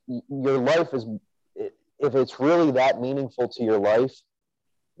 Like, your life is – if it's really that meaningful to your life,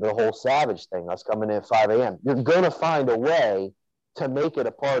 the whole Savage thing, us coming in at 5 a.m., you're going to find a way to make it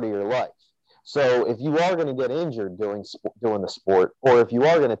a part of your life. So if you are going to get injured doing the sport, or if you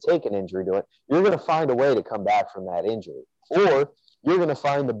are going to take an injury to it, you're going to find a way to come back from that injury. Or you're going to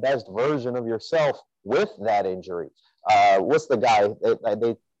find the best version of yourself with that injury. What's the guy?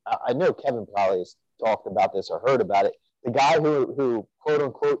 I know Kevin probably has talked about this or heard about it. The guy who quote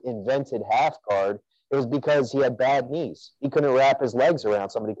unquote invented half guard, it was because he had bad knees. He couldn't wrap his legs around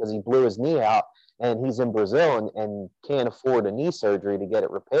somebody because he blew his knee out, and he's in Brazil and can't afford a knee surgery to get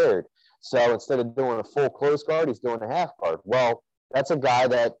it repaired. So instead of doing a full close guard, he's doing a half guard. Well, that's a guy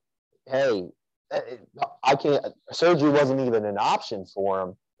that, hey, surgery wasn't even an option for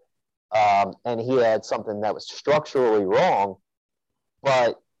him. And he had something that was structurally wrong,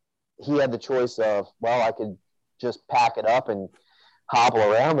 but he had the choice of, well, I could just pack it up and hobble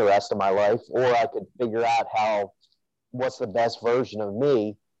around the rest of my life, or I could figure out what's the best version of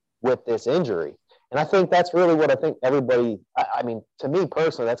me with this injury. And I think that's really what I think everybody, I mean, to me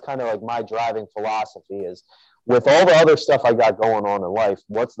personally, that's kind of like my driving philosophy is, with all the other stuff I got going on in life,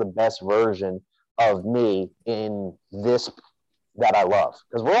 what's the best version of me in this that I love?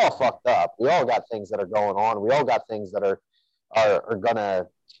 Because we're all fucked up. We all got things that are going on. We all got things that are going to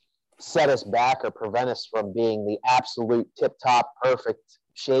set us back or prevent us from being the absolute tip-top perfect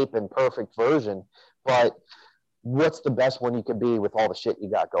shape and perfect version. But what's the best one you could be with all the shit you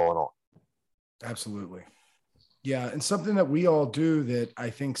got going on? Absolutely. Yeah. And something that we all do that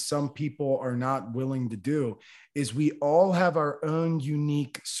I think some people are not willing to do is we all have our own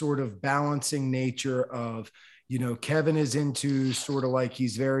unique sort of balancing nature of, you know, Kevin is into sort of like,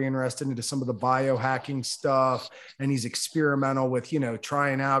 he's very interested into some of the biohacking stuff, and he's experimental with, you know,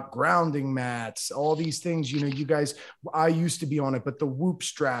 trying out grounding mats, all these things, you know, you guys, I used to be on it, but the Whoop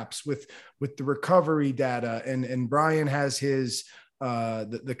straps with the recovery data, and Bryan has his,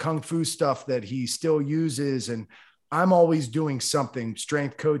 the Kung Fu stuff that he still uses. And I'm always doing something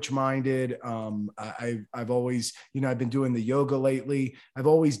strength coach minded. I've always, you know, I've been doing the yoga lately. I've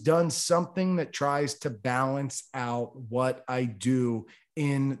always done something that tries to balance out what I do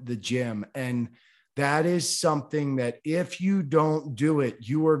in the gym. And that is something that if you don't do it,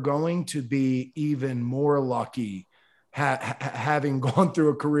 you are going to be even more lucky having gone through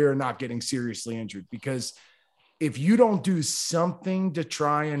a career and not getting seriously injured, because if you don't do something to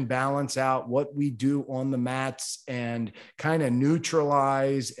try and balance out what we do on the mats and kind of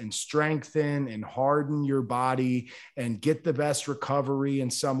neutralize and strengthen and harden your body and get the best recovery in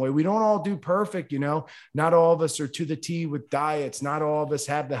some way, we don't all do perfect, you know, not all of us are to the T with diets. Not all of us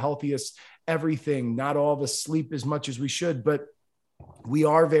have the healthiest everything. Not all of us sleep as much as we should, but we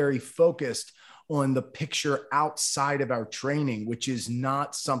are very focused on the picture outside of our training, which is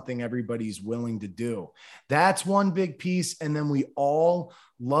not something everybody's willing to do. That's one big piece. And then we all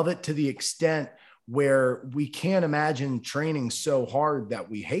love it to the extent where we can't imagine training so hard that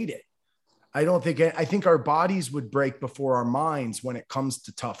we hate it. I think our bodies would break before our minds when it comes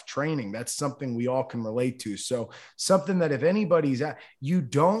to tough training. That's something we all can relate to. So something that if anybody's at, you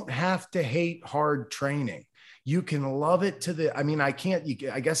don't have to hate hard training. You can love it to the, I mean, I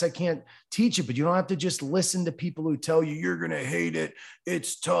guess I can't teach it, but you don't have to just listen to people who tell you you're going to hate it.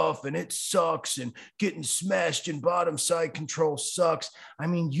 It's tough and it sucks and getting smashed in bottom side control sucks. I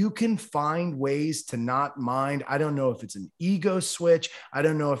mean, you can find ways to not mind. I don't know if it's an ego switch. I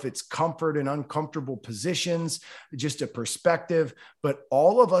don't know if it's comfort in uncomfortable positions, just a perspective, but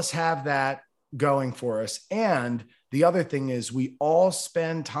all of us have that going for us. And the other thing is we all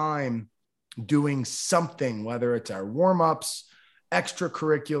spend time doing something, whether it's our warm-ups,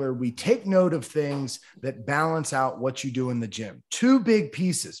 extracurricular, we take note of things that balance out what you do in the gym. Two big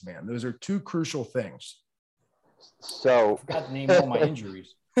pieces, man. Those are two crucial things. So I forgot to name all my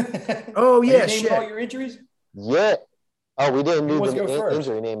injuries. Oh yeah, name all your injuries? Yeah. Oh, we didn't do the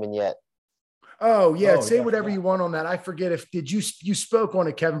injury naming yet. Oh yeah, say whatever you want on that. I forget if you spoke on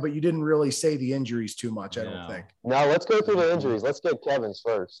it, Kevin, but you didn't really say the injuries too much. I don't think. No, let's go through the injuries. Let's get Kevin's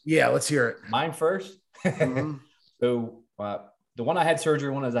first. Yeah, let's hear it. Mine first. Mm-hmm. So the one I had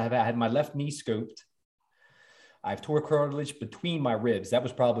surgery on is I had my left knee scoped. I've tore cartilage between my ribs. That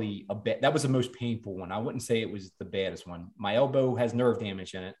was probably that was the most painful one. I wouldn't say it was the baddest one. My elbow has nerve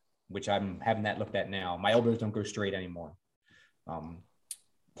damage in it. which I'm having that looked at now. My elbows don't go straight anymore.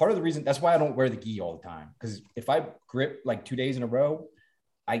 Part of the reason, that's why I don't wear the gi all the time. Because if I grip like 2 days in a row,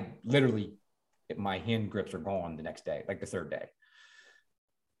 I literally, my hand grips are gone the next day, like the third day.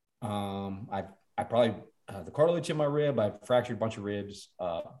 I probably, the cartilage in my rib, I fractured a bunch of ribs.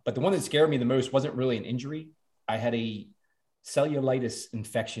 But the one that scared me the most wasn't really an injury. I had a cellulitis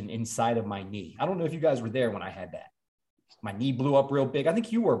infection inside of my knee. I don't know if you guys were there when I had that. My knee blew up real big. I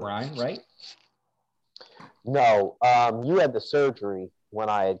think you were, Bryan, right? No, you had the surgery when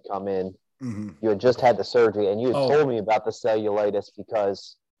I had come in. Mm-hmm. You had just had the surgery, and you had told me about the cellulitis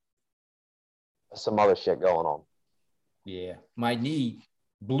because of some other shit going on. Yeah, my knee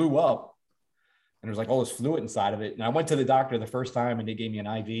blew up, and there was like all this fluid inside of it. And I went to the doctor the first time, and they gave me an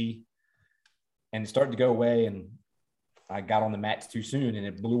IV, and it started to go away. And I got on the mats too soon, and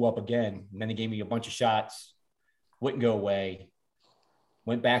it blew up again. And then they gave me a bunch of shots, wouldn't go away.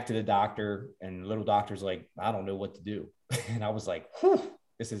 Went back to the doctor, and the little doctor's like, I don't know what to do. And I was like, whew,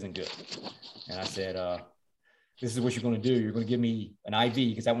 this isn't good. And I said, this is what you're going to do. You're going to give me an IV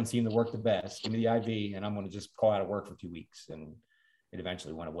because that one seemed to work the best. Give me the IV, and I'm going to just call out of work for 2 weeks. And it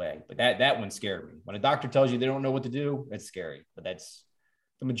eventually went away. But that one scared me. When a doctor tells you they don't know what to do, that's scary. But that's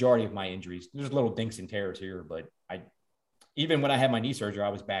the majority of my injuries. There's little dinks and tears here, but even when I had my knee surgery, I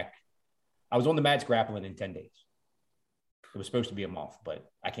was back. I was on the mats grappling in 10 days. It was supposed to be a month, but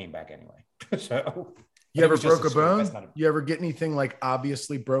I came back anyway. So you ever broke a bone? You ever get anything like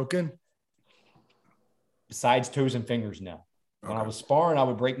obviously broken? Besides toes and fingers, no. When I was sparring, I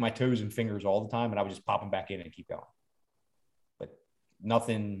would break my toes and fingers all the time, and I would just pop them back in and keep going. But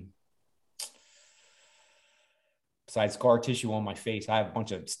nothing besides scar tissue on my face. I have a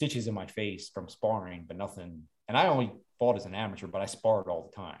bunch of stitches in my face from sparring, but nothing. And I only fought as an amateur, but I sparred all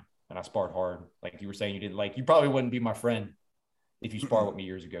the time, and I sparred hard. Like you were saying, you didn't like. You probably wouldn't be my friend if you sparred with me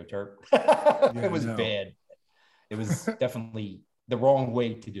years ago, Turk. It was bad. It was definitely the wrong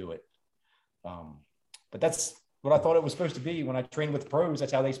way to do it. But that's what I thought it was supposed to be when I trained with pros.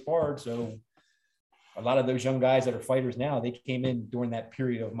 That's how they sparred. So a lot of those young guys that are fighters now, they came in during that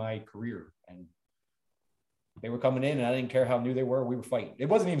period of my career, and they were coming in, and I didn't care how new they were. We were fighting. It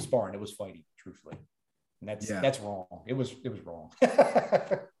wasn't even sparring. It was fighting, truthfully. And that's wrong. It was wrong.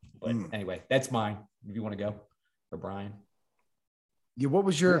 But anyway, that's mine. If you want to go, or Bryan. Yeah. What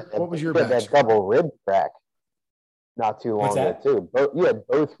was your match? That double rib crack not too long ago too. You had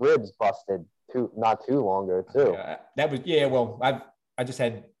both ribs busted not too long ago too. That was well, I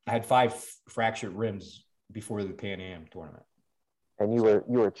had 5 fractured ribs before the Pan Am tournament. And you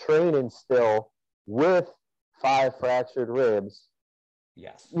were training still with 5 fractured ribs.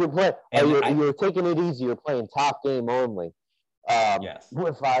 Yes. You were taking it easy. You're playing top game only. Yes.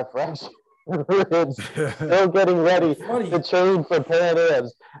 With 5 fractured ribs, still getting ready to train for Pan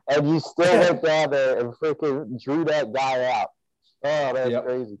Ams, and you still went down there and freaking drew that guy out. Oh, that's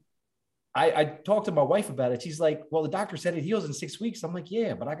crazy. I talked to my wife about it. She's like, well, the doctor said it heals in 6 weeks. I'm like,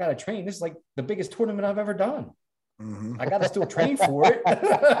 yeah, but I got to train. This is like the biggest tournament I've ever done. Mm-hmm. I got to still train for it.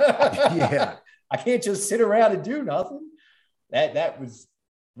 Yeah. I can't just sit around and do nothing. That was,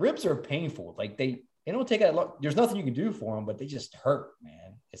 ribs are painful. Like they don't take that long. There's nothing you can do for them, but they just hurt,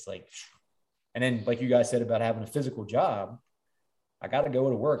 man. It's like, and then like you guys said about having a physical job, I got to go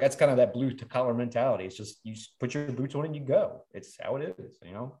to work. That's kind of that blue collar mentality. It's just, you put your boots on and you go. It's how it is,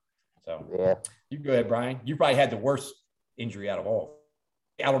 you know? So yeah, you go ahead, Bryan. You probably had the worst injury out of all.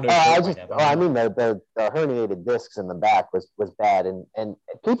 I don't know. The herniated discs in the back was bad, and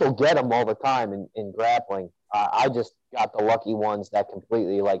people get them all the time in grappling. I just got the lucky ones that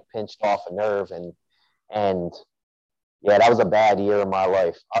completely like pinched off a nerve, and yeah, that was a bad year of my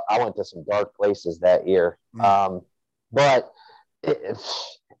life. I went to some dark places that year, but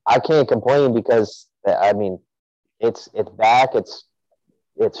I can't complain because I mean, it's back.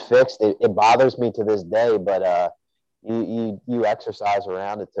 It's fixed. It bothers me to this day, but you exercise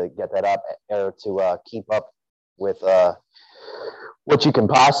around it to get that up or to keep up with what you can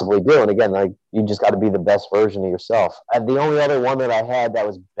possibly do. And again, like you just got to be the best version of yourself. The only other one that I had that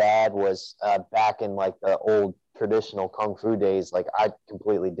was bad was back in like the old traditional kung fu days. Like I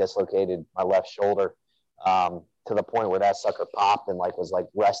completely dislocated my left shoulder to the point where that sucker popped and like was like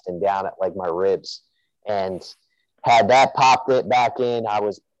resting down at like my ribs. And had that popped it back in, I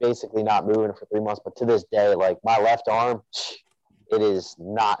was basically not moving for 3 months. But to this day, like my left arm, it is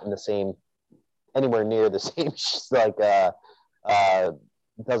not in the same, anywhere near the same, like,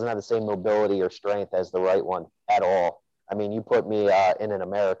 it doesn't have the same mobility or strength as the right one at all. I mean, you put me in an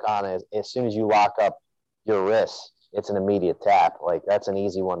Americana, as soon as you lock up your wrist, it's an immediate tap. Like that's an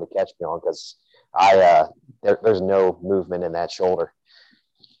easy one to catch me on because there's no movement in that shoulder.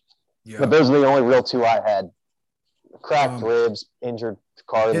 Yeah. But those are the only real two I had. Cracked ribs, injured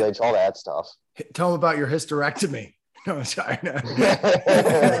cartilage, all that stuff. Tell them about your hysterectomy. No, sorry. No. I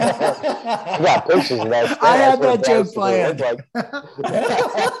got pictures of that. I had that joke planned. Like.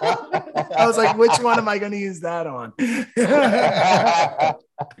 I was like, which one am I going to use that on?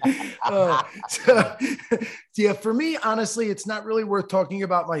 Yeah, for me, honestly, it's not really worth talking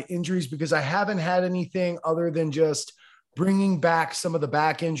about my injuries because I haven't had anything other than just bringing back some of the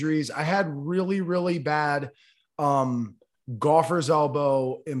back injuries. I had really, really bad golfer's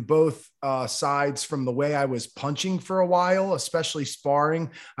elbow in both sides from the way I was punching for a while, especially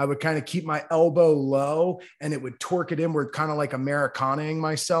sparring. I would kind of keep my elbow low and it would torque it inward, kind of like Americanaing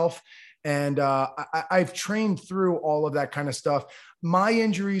myself. And I've trained through all of that kind of stuff. My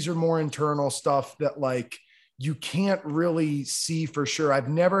injuries are more internal stuff that like you can't really see for sure. I've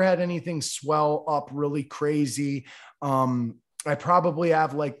never had anything swell up really crazy. I probably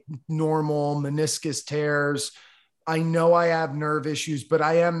have like normal meniscus tears. I know I have nerve issues, but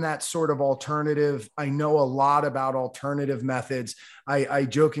I am that sort of alternative. I know a lot about alternative methods. I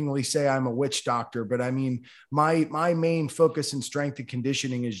jokingly say I'm a witch doctor, but I mean, my main focus in strength and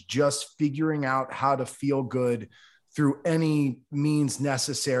conditioning is just figuring out how to feel good through any means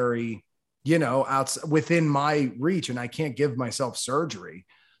necessary, you know, within my reach. And I can't give myself surgery.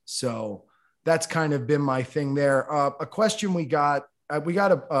 So that's kind of been my thing there. A question we got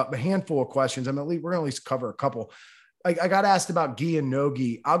a handful of questions. I mean, we're going to at least cover a couple. I got asked about gi and no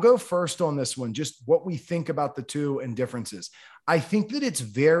gi. I'll go first on this one, just what we think about the two and differences. I think that it's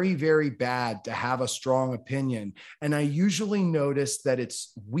very, very bad to have a strong opinion. And I usually notice that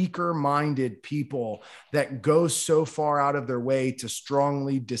it's weaker minded people that go so far out of their way to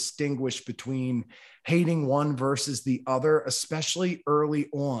strongly distinguish between hating one versus the other, especially early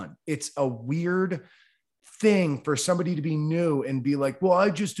on. It's a weird thing for somebody to be new and be like, well, I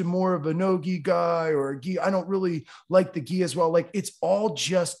just am more of a no gi guy or a gi. I don't really like the gi as well. Like it's all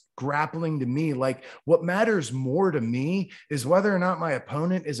just grappling to me. Like what matters more to me is whether or not my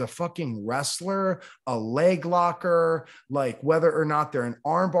opponent is a fucking wrestler, a leg locker, like whether or not they're an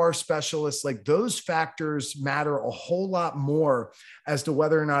armbar specialist. Like those factors matter a whole lot more as to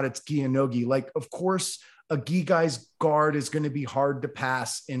whether or not it's gi and no gi. Like, of course, a gi guy's guard is going to be hard to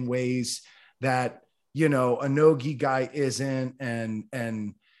pass in ways that, you know, a no-gi guy isn't.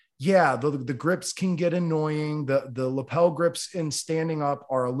 And yeah, the grips can get annoying. The lapel grips in standing up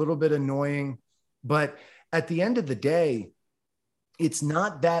are a little bit annoying, but at the end of the day, it's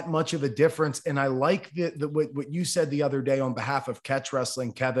not that much of a difference. And I like what you said the other day on behalf of Catch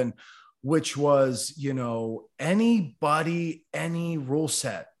Wrestling, Kevin, which was, you know, anybody, any rule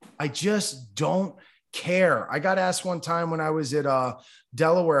set. I just don't care. I got asked one time when I was at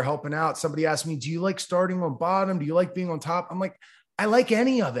Delaware helping out. Somebody asked me, do you like starting on bottom? Do you like being on top? I'm like, I like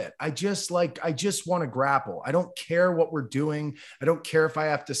any of it. I just want to grapple. I don't care what we're doing. I don't care if I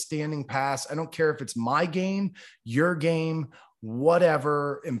have to standing pass. I don't care if it's my game, your game,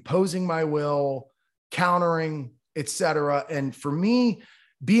 whatever, imposing my will, countering, etc. And for me,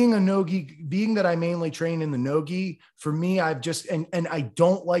 being a no-gi, being that I mainly train in the no-gi, for me, I've just, and I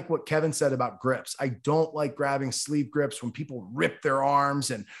don't like what Kevin said about grips. I don't like grabbing sleeve grips when people rip their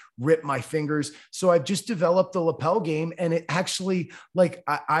arms and rip my fingers. So I've just developed the lapel game, and it actually, like,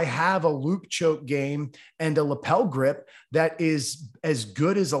 I have a loop choke game and a lapel grip that is as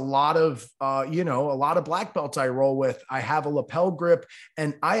good as a lot of black belts I roll with. I have a lapel grip,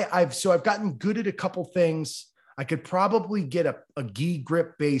 and I've gotten good at a couple things. I could probably get a gi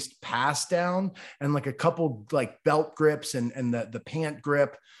grip based pass down and like a couple like belt grips and the pant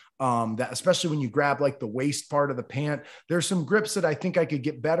grip, that especially when you grab like the waist part of the pant, there's some grips that I think I could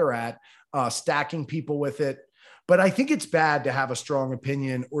get better at stacking people with it. But I think it's bad to have a strong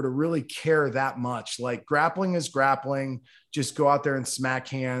opinion or to really care that much. Like grappling is grappling, just go out there and smack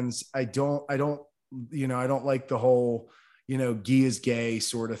hands. I don't like the whole, gi is gay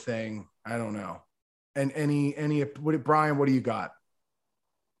sort of thing. I don't know. And Bryan, what do you got?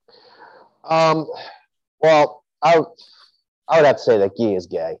 Well, I would have to say that gi is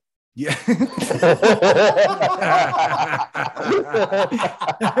gay. Yeah.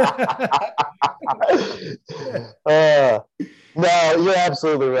 No, you're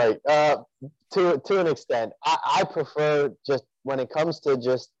absolutely right. To an extent, I prefer, just when it comes to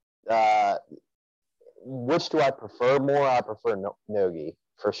just which do I prefer more? I prefer no-gi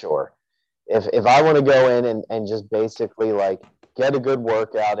for sure. If I want to go in and just basically like get a good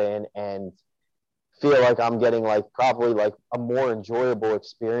workout in and feel like I'm getting like probably like a more enjoyable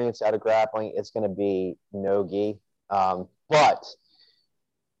experience out of grappling, it's going to be no-gi. But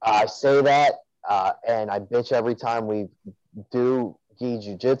I say that and I bitch every time we do gi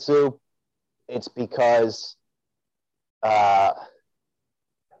jiu-jitsu, it's because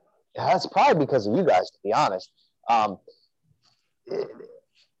that's probably because of you guys, to be honest.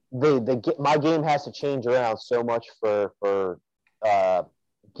 My game has to change around so much for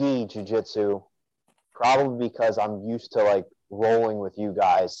gi jiu-jitsu, probably because I'm used to like rolling with you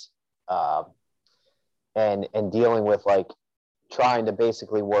guys, and dealing with like trying to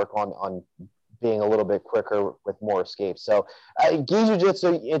basically work on being a little bit quicker with more escapes. So gi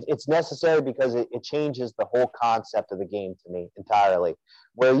jiu-jitsu, it's necessary because it changes the whole concept of the game to me entirely.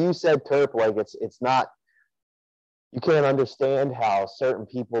 Where you said, Terp, like it's not, you can't understand how certain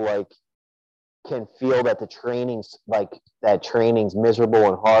people like can feel that training's miserable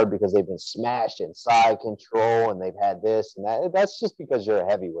and hard because they've been smashed in side control and they've had this and that. That's just because you're a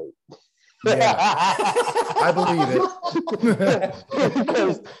heavyweight. Yeah, I believe it.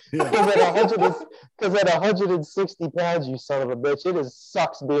 Because at 160 pounds, you son of a bitch, it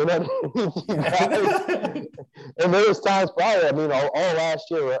sucks being underneath you guys. And there was times probably, I mean, all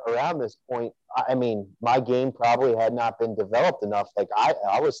last year around this point, I mean, my game probably had not been developed enough. Like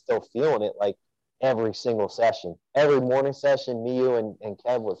I was still feeling it like every single session. Every morning session, me, you, and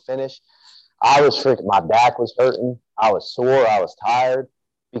Kev would finish. I was freaking, my back was hurting. I was sore. I was tired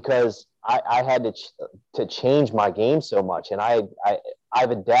because I had to change my game so much. And I've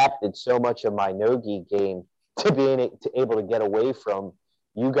adapted so much of my no-gi game to being able to get away from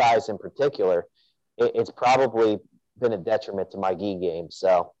you guys in particular. It's probably been a detriment to my gi game.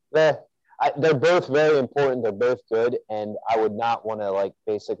 So they're both very important. They're both good. And I would not want to like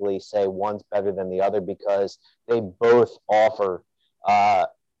basically say one's better than the other because they both offer,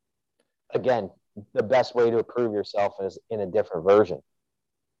 again, the best way to improve yourself is in a different version.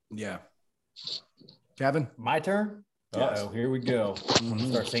 Yeah. Kevin? My turn? Yes. Here we go. I'm going to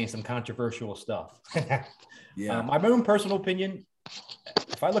start saying some controversial stuff. Yeah. My own personal opinion,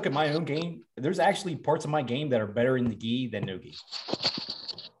 if I look at my own game, there's actually parts of my game that are better in the gi than no gi.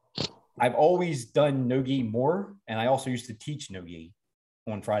 I've always done no gi more, and I also used to teach no gi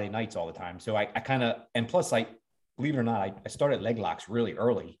on Friday nights all the time. So I kind of, and plus, believe it or not, I started leg locks really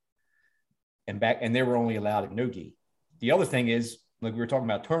early, and they were only allowed at no gi. The other thing is, like we were talking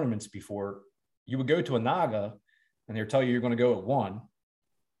about tournaments before, you would go to a Naga and they'll tell you you're going to go at 1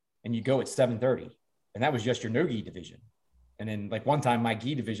 and you go at 7:30. And that was just your no-gi division. And then like one time my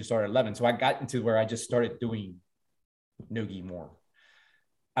gi division started at 11. So I got into where I just started doing no-gi more.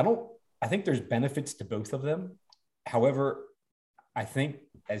 I think there's benefits to both of them. However, I think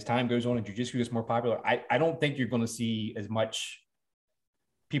as time goes on and jiu-jitsu is more popular, I don't think you're going to see as much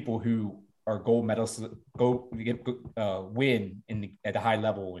people who are gold medalists win at a high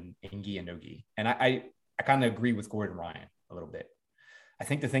level in gi and no gi. And I kind of agree with Gordon Ryan a little bit. I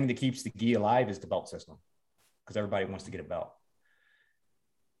think the thing that keeps the gi alive is the belt system because everybody wants to get a belt.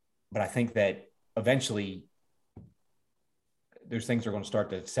 But I think that eventually those things are going to start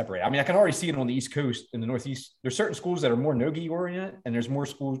to separate. I mean, I can already see it on the East Coast, in the Northeast. There's certain schools that are more no gi oriented, and there's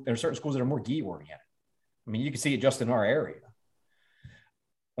certain schools that are more gi oriented. I mean, you can see it just in our area.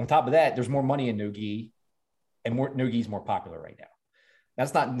 On top of that, there's more money in no-gi, and no-gi is more popular right now.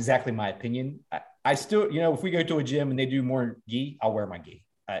 That's not exactly my opinion. I still, if we go to a gym and they do more gi, I'll wear my gi.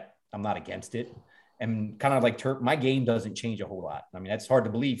 I'm not against it. And kind of like Turp, my game doesn't change a whole lot. I mean, that's hard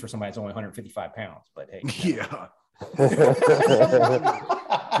to believe for somebody that's only 155 pounds, but hey. Yeah.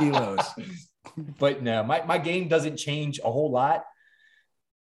 Kilos. But no, my game doesn't change a whole lot.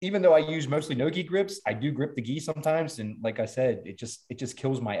 Even though I use mostly no-gi grips, I do grip the gi sometimes. And like I said, it just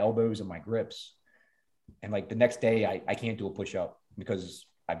kills my elbows and my grips. And like the next day I can't do a push-up because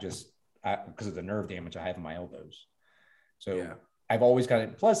because of the nerve damage I have in my elbows. So yeah. I've always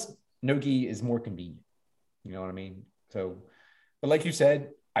plus no-gi is more convenient. You know what I mean? So, but like you said,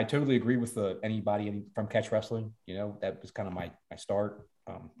 I totally agree with anybody from catch wrestling. That was kind of my start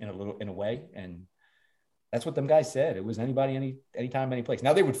in a way. And that's what them guys said. It was anybody, anytime, any place.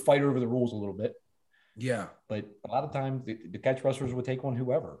 Now they would fight over the rules a little bit. Yeah. But a lot of times the catch wrestlers would take on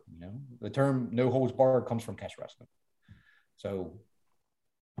whoever, The term no holds barred comes from catch wrestling. So,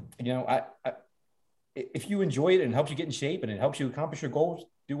 if you enjoy it and it helps you get in shape and it helps you accomplish your goals,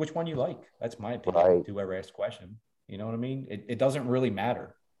 do which one you like. That's my opinion. Right. To whoever asked the question. You know what I mean? It doesn't really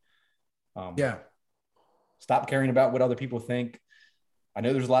matter. Yeah. Stop caring about what other people think. I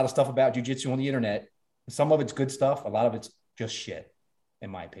know there's a lot of stuff about jiu-jitsu on the internet. Some of it's good stuff. A lot of it's just shit, in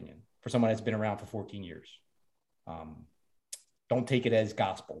my opinion, for someone that's been around for 14 years. Don't take it as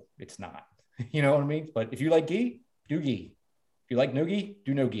gospel. It's not. You know what I mean? But if you like gi, do gi. If you like no gi,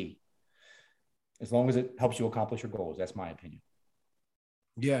 do no gi. As long as it helps you accomplish your goals. That's my opinion.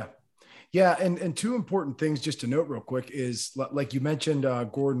 Yeah. Yeah, and two important things just to note real quick is like you mentioned,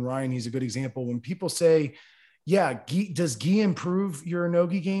 Gordon Ryan. He's a good example. When people say, yeah, does gi improve your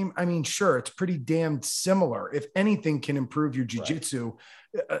no-gi game? I mean, sure, it's pretty damn similar. If anything can improve your jiu-jitsu,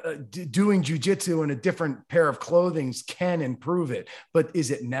 doing jiu-jitsu in a different pair of clothing can improve it. But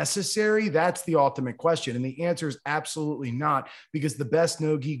is it necessary? That's the ultimate question. And the answer is absolutely not, because the best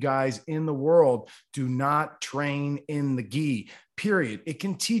no-gi guys in the world do not train in the gi. Period. It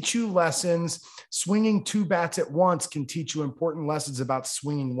can teach you lessons. Swinging 2 bats at once can teach you important lessons about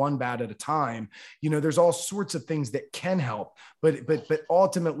swinging 1 bat at a time. There's all sorts of things that can help, but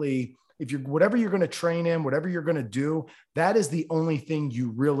ultimately, if whatever you're going to train in, whatever you're going to do, that is the only thing you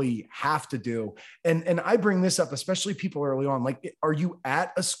really have to do. And I bring this up, especially people early on, like, are you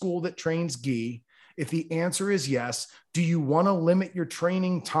at a school that trains gi? If the answer is yes, do you want to limit your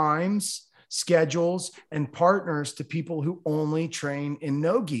training times, schedules, and partners to people who only train in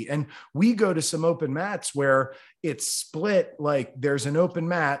no-gi? And we go to some open mats where it's split. Like, there's an open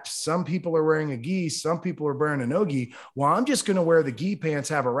mat. Some people are wearing a gi. Some people are wearing a no-gi. Well, I'm just going to wear the gi pants,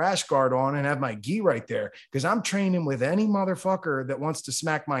 have a rash guard on, and have my gi right there, because I'm training with any motherfucker that wants to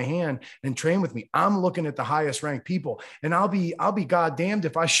smack my hand and train with me. I'm looking at the highest ranked people, and I'll be goddamned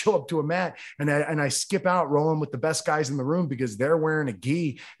if I show up to a mat and I skip out rolling with the best guys in the room because they're wearing a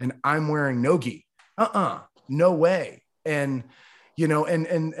gi and I'm wearing no gi. No way. And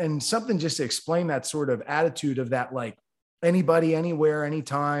and something just to explain that sort of attitude of that, like, anybody, anywhere,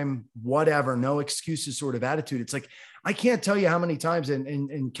 anytime, whatever, no excuses sort of attitude. It's like, I can't tell you how many times,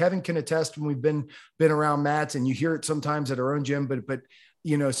 and Kevin can attest when we've been around mats, and you hear it sometimes at our own gym, but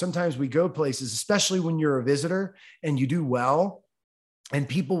sometimes we go places, especially when you're a visitor and you do well, and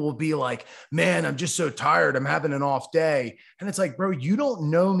people will be like, man, I'm just so tired. I'm having an off day. And it's like, bro, you don't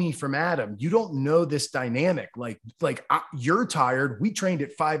know me from Adam. You don't know this dynamic. You're tired. We trained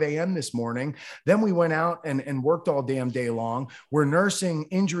at 5 a.m. this morning. Then we went out and worked all damn day long. We're nursing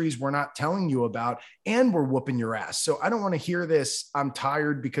injuries we're not telling you about, and we're whooping your ass. So I don't want to hear this, I'm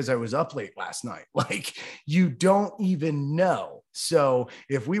tired because I was up late last night. Like, you don't even know. So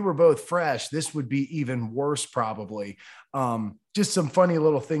if we were both fresh, this would be even worse, probably. Just some funny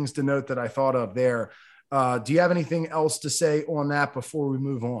little things to note that I thought of there. Do you have anything else to say on that before we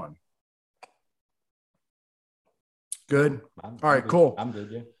move on? Good. All right, cool. I'm good.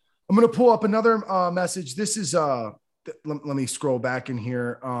 Yeah. I'm going to pull up another message. This is, let me scroll back in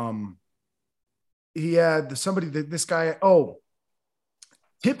here. He had this guy,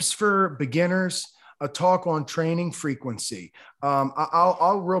 tips for beginners, a talk on training frequency.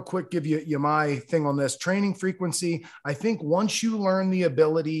 I'll real quick give you my thing on this. Training frequency, I think once you learn the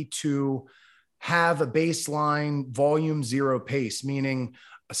ability to have a baseline volume 0 pace, meaning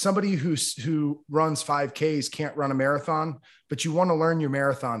somebody who runs 5Ks can't run a marathon, but you want to learn your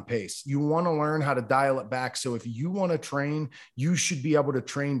marathon pace. You want to learn how to dial it back. So if you want to train, you should be able to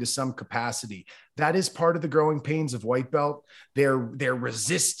train to some capacity. That is part of the growing pains of white belt. They're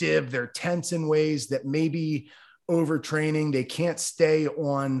resistive. They're tense in ways that maybe overtraining. They can't stay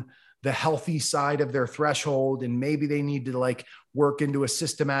on the healthy side of their threshold. And maybe they need to work into a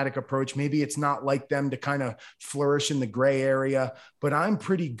systematic approach. Maybe it's not like them to kind of flourish in the gray area, but I'm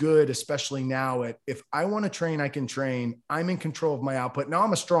pretty good, especially now, at, if I want to train, I can train. I'm in control of my output. Now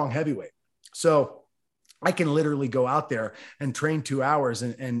I'm a strong heavyweight, so I can literally go out there and train 2 hours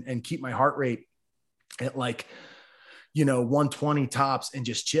and keep my heart rate at 120 tops and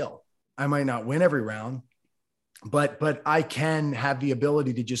just chill. I might not win every round, but I can have the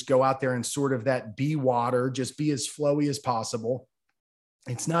ability to just go out there and sort of that be water, just be as flowy as possible.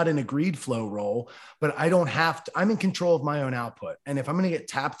 It's not an agreed flow roll, but I don't have to, I'm in control of my own output. And if I'm going to get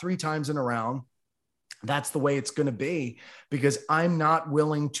tapped 3 times in a round, that's the way it's going to be, because I'm not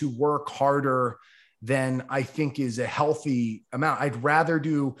willing to work harder than I think is a healthy amount. I'd rather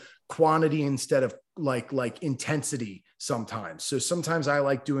do quantity instead of like intensity sometimes. So sometimes I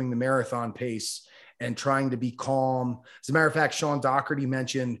like doing the marathon pace and trying to be calm. As a matter of fact, Sean Doherty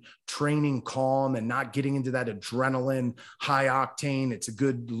mentioned training calm and not getting into that adrenaline, high octane. It's a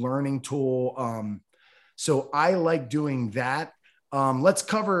good learning tool. So I like doing that. Let's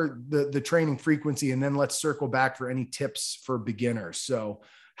cover the training frequency, and then let's circle back for any tips for beginners. So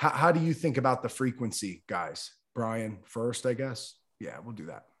how do you think about the frequency, guys? Bryan first, I guess. Yeah, we'll do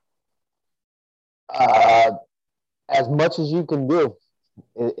that. As much as you can do.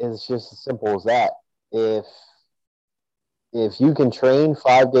 It's just as simple as that. If you can train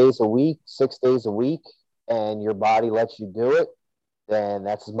 5 days a week, 6 days a week, and your body lets you do it, then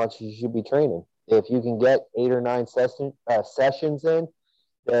that's as much as you should be training. If you can get 8 or 9 sessions in,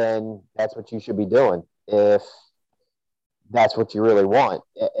 then that's what you should be doing. If that's what you really want.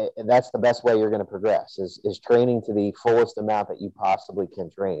 And that's the best way you're going to progress is training to the fullest amount that you possibly can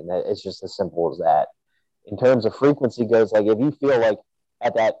train. It's just as simple as that. In terms of frequency goes, like if you feel like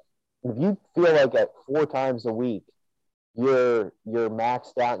at 4 times a week, you're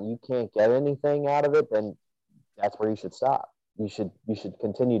maxed out and you can't get anything out of it, then that's where you should stop. You should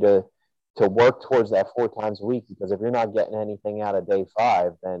continue to work towards that 4 times a week, because if you're not getting anything out of day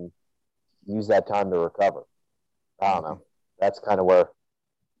 5, then use that time to recover. I don't know. That's kind of where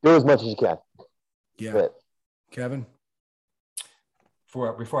do as much as you can. Yeah. Kevin?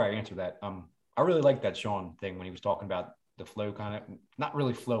 Before I answer that, I really like that Sean thing when he was talking about the flow, kind of not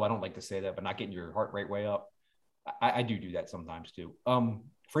really flow. I don't like to say that, but not getting your heart rate way up. I do that sometimes too.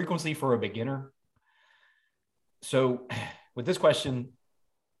 Frequency for a beginner. So with this question,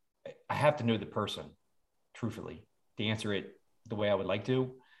 I have to know the person, truthfully, to answer it the way I would like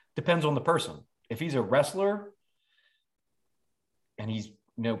to. Depends on the person. If he's a wrestler and he's,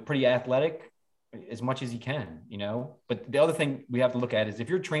 pretty athletic, as much as he can, But the other thing we have to look at is if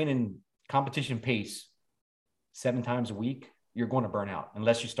you're training competition pace 7 times a week, you're going to burn out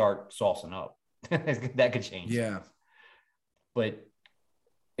unless you start saucing up. That could change. Yeah. But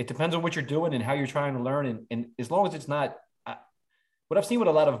it depends on what you're doing and how you're trying to learn. And as long as it's not what I've seen with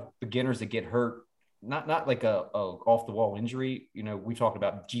a lot of beginners that get hurt, not like a off the wall injury, we talked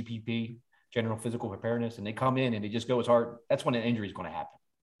about GPP, general physical preparedness, and they come in and they just go as hard. That's when an injury is going to happen,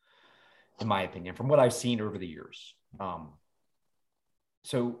 in my opinion, from what I've seen over the years.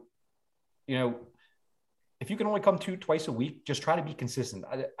 So, if you can only come twice a week, just try to be consistent.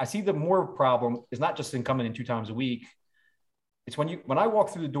 I see the more problem is not just in coming in 2 times a week. It's when I walk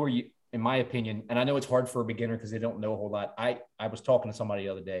through the door, in my opinion, and I know it's hard for a beginner because they don't know a whole lot. I was talking to somebody the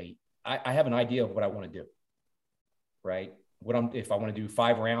other day. I have an idea of what I want to do, right? If I want to do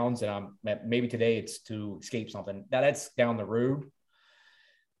 5 rounds and maybe today it's to escape something. Now that's down the road.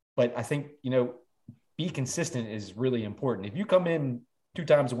 But I think, be consistent is really important. If you come in 2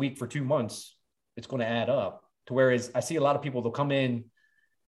 times a week for 2 months, it's going to add up to whereas I see a lot of people, they'll come in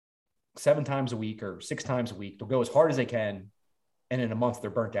 7 times a week or 6 times a week. They'll go as hard as they can. And in a month, they're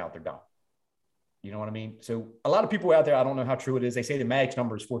burnt out. They're done. You know what I mean? So a lot of people out there, I don't know how true it is. They say the magic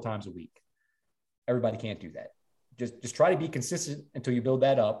number is 4 times a week. Everybody can't do that. Just try to be consistent until you build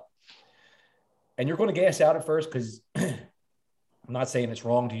that up. And you're going to gas out at first because I'm not saying it's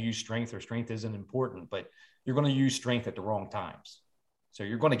wrong to use strength or strength isn't important, but you're going to use strength at the wrong times. So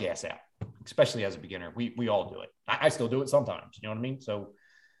you're going to gas out, especially as a beginner. We all do it. I still do it sometimes. You know what I mean? So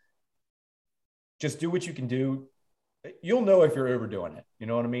just do what you can do. You'll know if you're overdoing it. You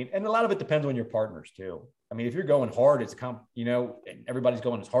know what I mean? And a lot of it depends on your partners too. I mean, if you're going hard, and everybody's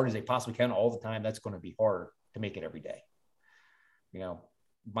going as hard as they possibly can all the time, that's going to be hard to make it every day.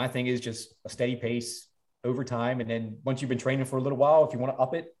 My thing is just a steady pace over time. And then once you've been training for a little while, if you want to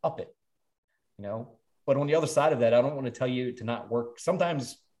up it, but on the other side of that, I don't want to tell you to not work.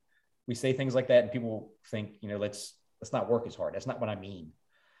 Sometimes we say things like that and people think, let's not work as hard. That's not what I mean.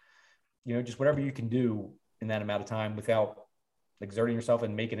 Just whatever you can do in that amount of time without exerting yourself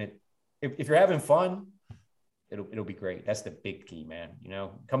and making it, if you're having fun, it'll be great. That's the big key, man.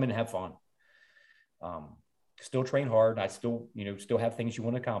 Come in and have fun. Still train hard. I still have things you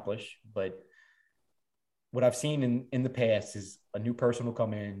want to accomplish, but what I've seen in the past is a new person will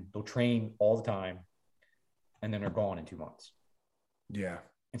come in, they'll train all the time, and then they're gone in 2 months. Yeah.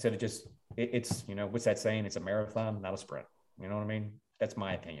 Instead of just, it's, what's that saying? It's a marathon, not a sprint. You know what I mean? That's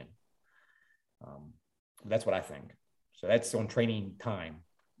my opinion. That's what I think. So that's on training time.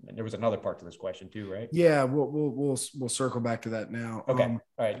 And there was another part to this question too, right? Yeah. We'll circle back to that now. Okay. All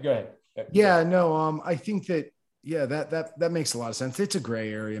right. Go ahead. Yeah, no, I think that, that makes a lot of sense. It's a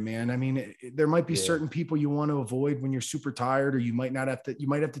gray area, man. I mean, there might be certain people you want to avoid when you're super tired, or you might have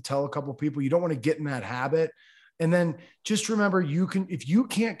to tell a couple of people. You don't want to get in that habit. And then just remember, if you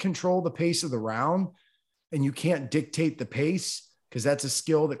can't control the pace of the round and you can't dictate the pace, because that's a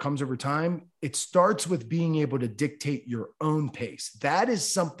skill that comes over time, it starts with being able to dictate your own pace. That is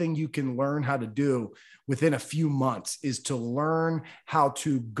something you can learn how to do within a few months, is to learn how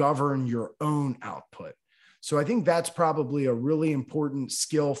to govern your own output. So I think that's probably a really important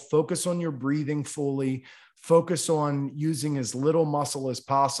skill. Focus on your breathing fully, focus on using as little muscle as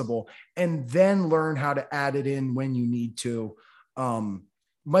possible, and then learn how to add it in when you need to.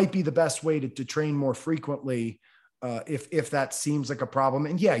 Might be the best way to train more frequently. If that seems like a problem.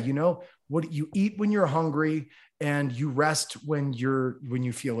 And what you eat when you're hungry, and you rest when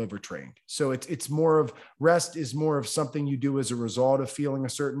you feel overtrained. So it's more of, rest is more of something you do as a result of feeling a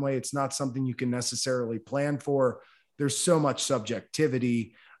certain way. It's not something you can necessarily plan for. There's so much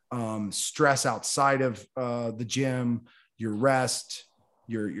subjectivity, stress outside of the gym, your rest,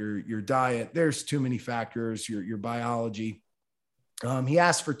 your diet. There's too many factors, your biology. He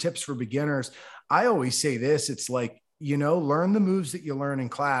asked for tips for beginners. I always say this, it's like, learn the moves that you learn in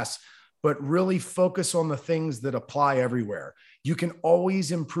class, but really focus on the things that apply everywhere. You can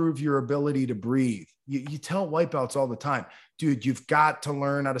always improve your ability to breathe. You tell white belts all the time, dude, you've got to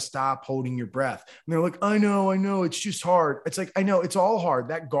learn how to stop holding your breath. And they're like, I know, it's just hard. It's like, I know it's all hard.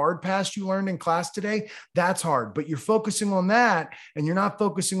 That guard pass you learned in class today, that's hard, but you're focusing on that and you're not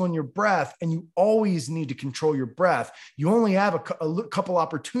focusing on your breath. And you always need to control your breath. You only have a couple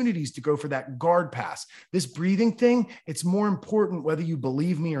opportunities to go for that guard pass. This breathing thing, it's more important whether you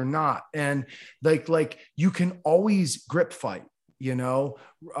believe me or not. And like you can always grip fight.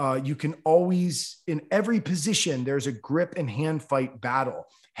 You can always, in every position, there's a grip and hand fight battle,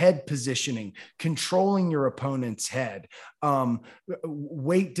 head positioning, controlling your opponent's head,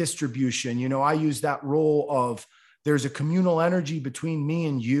 weight distribution. I use that role of there's a communal energy between me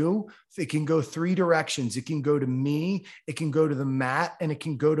and you. It can go three directions. It can go to me, it can go to the mat, and it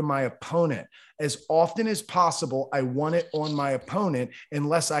can go to my opponent. As often as possible, I want it on my opponent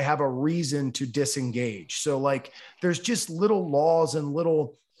unless I have a reason to disengage. So like there's just little laws and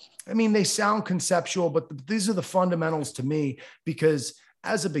they sound conceptual, but these are the fundamentals to me, because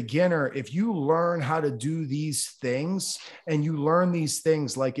as a beginner, if you learn how to do these things and you learn these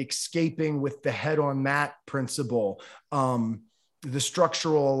things like escaping with the head on mat principle, the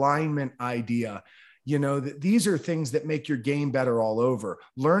structural alignment idea, these are things that make your game better all over.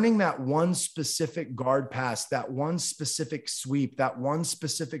 Learning that one specific guard pass, that one specific sweep, that one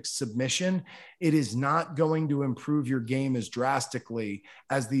specific submission, it is not going to improve your game as drastically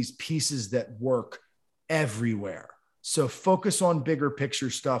as these pieces that work everywhere. So focus on bigger picture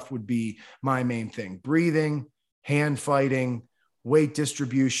stuff would be my main thing. Breathing, hand fighting, weight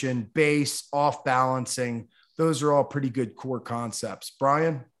distribution, base, off balancing. Those are all pretty good core concepts.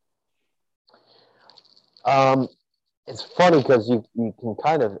 Bryan? It's funny because you can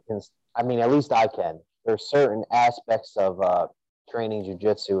kind of, at least I can. There's certain aspects of training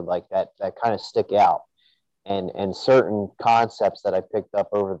jiu-jitsu like that kind of stick out, and certain concepts that I picked up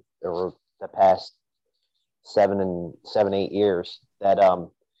over the past 8 years that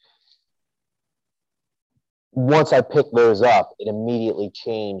once I picked those up, it immediately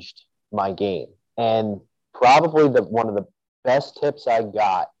changed my game. And probably one of the best tips I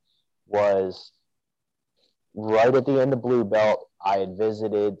got was right at the end of blue belt. I had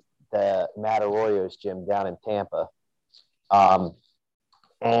visited the Matt Arroyo's gym down in Tampa,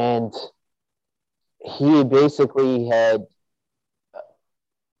 and he basically had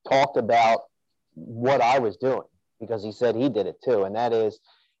talked about what I was doing, because he said he did it too. And that is,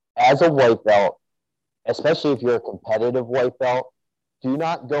 as a white belt, especially if you're a competitive white belt, do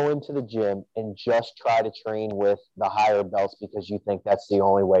not go into the gym and just try to train with the higher belts because you think that's the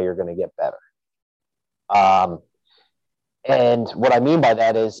only way you're going to get better. And what I mean by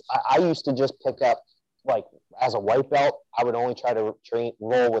that is I used to just pick up, like, as a white belt, I would only try to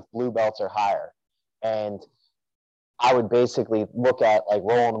roll with blue belts or higher. And I would basically look at like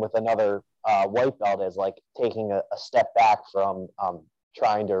rolling with another white belt as like taking a step back from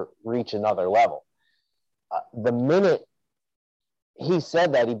trying to reach another level. The minute he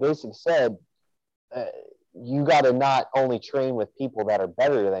said that, he basically said, you got to not only train with people that are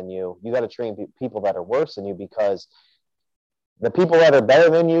better than you, you got to train people that are worse than you, because the people that are better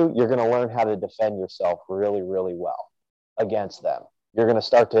than you, you're going to learn how to defend yourself really, really well against them. You're going to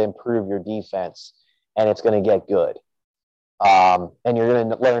start to improve your defense, and it's going to get good. And you're going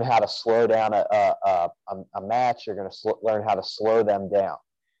to learn how to slow down a match. You're going to learn how to slow them down.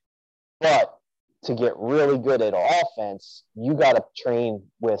 But to get really good at offense, you got to train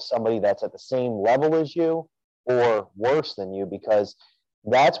with somebody that's at the same level as you or worse than you, because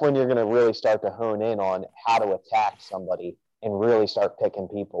that's when you're going to really start to hone in on how to attack somebody and really start picking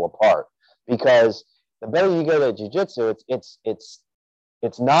people apart. Because the better you go to jiu-jitsu,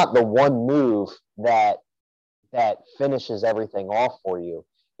 it's not the one move that finishes everything off for you.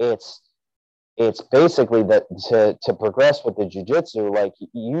 It's basically that to progress with the jiu-jitsu, like,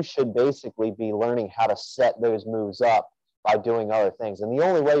 you should basically be learning how to set those moves up by doing other things. And the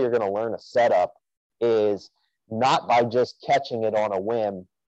only way you're going to learn a setup is not by just catching it on a whim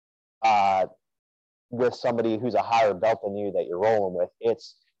with somebody who's a higher belt than you that you're rolling with.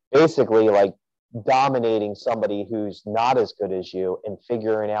 It's basically like dominating somebody who's not as good as you and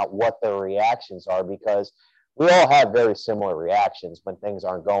figuring out what their reactions are, because we all have very similar reactions when things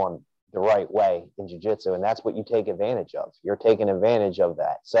aren't going the right way in jiu-jitsu, and that's what you take advantage of. You're taking advantage of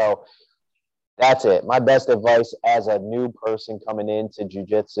that. So that's it. My best advice as a new person coming into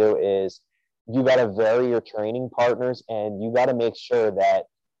jiu-jitsu is you got to vary your training partners, and you got to make sure that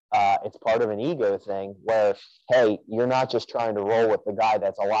it's part of an ego thing where, hey, you're not just trying to roll with the guy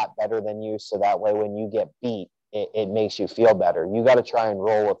that's a lot better than you, so that way when you get beat, it makes you feel better. You got to try and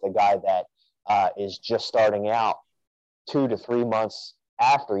roll with the guy that is just starting out 2 to 3 months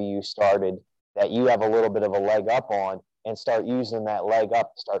after you started, that you have a little bit of a leg up on, and start using that leg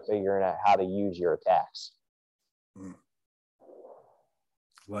up to start figuring out how to use your attacks.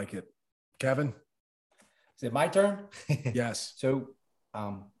 Like it. Kevin? Is it my turn? Yes. So,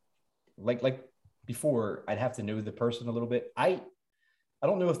 like before, I'd have to know the person a little bit. I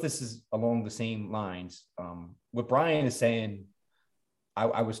don't know if this is along the same lines. What Bryan is saying,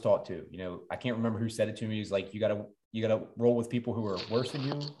 I was taught to. You know, I can't remember who said it to me. He's like, you gotta roll with people who are worse than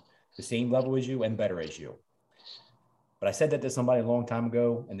you, the same level as you, and better as you. But I said that to somebody a long time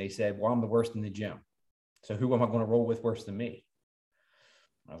ago, and they said, well, I'm the worst in the gym. So who am I going to roll with worse than me?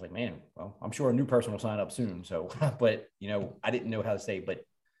 I was like, man, well, I'm sure a new person will sign up soon. So, but, you know, I didn't know how to say, but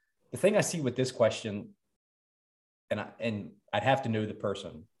the thing I see with this question, and I'd have to know the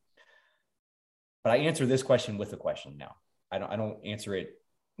person, but I answer this question with a question now. I don't answer it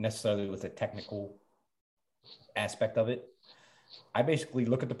necessarily with a technical aspect of it. I basically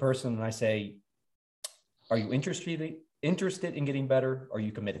look at the person and I say, are you interested in getting better? Or are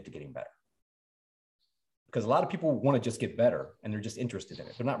you committed to getting better? Because a lot of people want to just get better and they're just interested in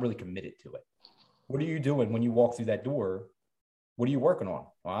it. They're not really committed to it. What are you doing when you walk through that door? What are you working on?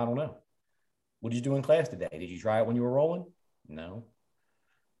 Well, I don't know. What did you do in class today? Did you try it when you were rolling? No.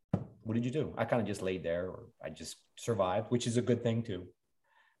 What did you do? I kind of just laid there, or I just survived, which is a good thing too.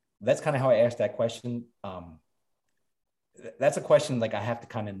 That's kind of how I asked that question. That's a question like I have to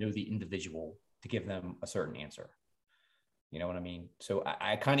kind of know the individual to give them a certain answer. You know what I mean? So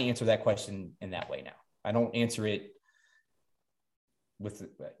I kind of answer that question in that way now. I don't answer it with,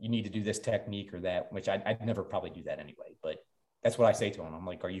 you need to do this technique or that, which I'd never probably do that anyway. But that's what I say to them. I'm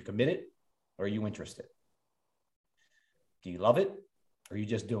like, are you committed or are you interested? Do you love it or are you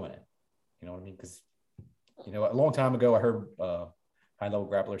just doing it? You know what I mean? Because, you know, a long time ago, I heard high-level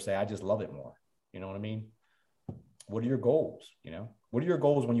grapplers say, I just love it more. You know what I mean? What are your goals? You know, what are your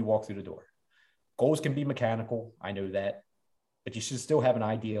goals when you walk through the door? Goals can be mechanical. I know that, but you should still have an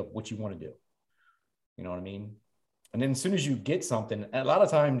idea of what you want to do. You know what I mean? And then as soon as you get something, a lot of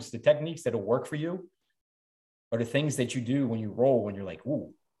times the techniques that'll work for you are the things that you do when you roll, when you're like,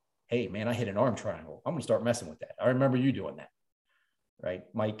 ooh, hey man, I hit an arm triangle. I'm going to start messing with that. I remember you doing that, right?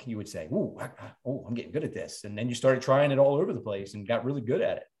 Mike, you would say, ooh, I'm getting good at this. And then you started trying it all over the place and got really good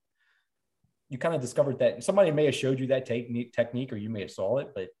at it. You kind of discovered that somebody may have showed you that technique, or you may have saw it,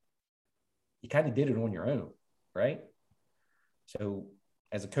 but you kind of did it on your own, right? So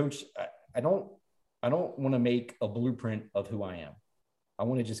as a coach, I don't want to make a blueprint of who I am. I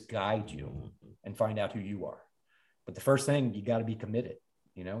want to just guide you and find out who you are. But the first thing, you got to be committed,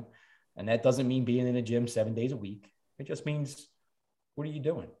 you know? And that doesn't mean being in a gym 7 days a week. It just means, what are you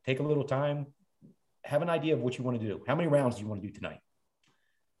doing? Take a little time, have an idea of what you want to do. How many rounds do you want to do tonight?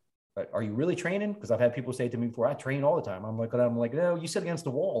 Are you really training? Because I've had people say to me before, I train all the time. I'm like, no, you sit against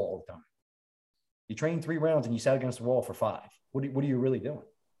the wall all the time. You train 3 rounds and you sat against the wall for 5. What are you really doing?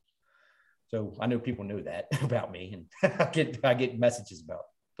 So I know people know that about me, and I get messages about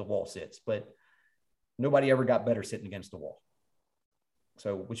the wall sits, but nobody ever got better sitting against the wall.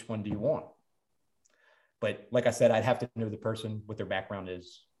 So which one do you want? But like I said, I'd have to know the person, what their background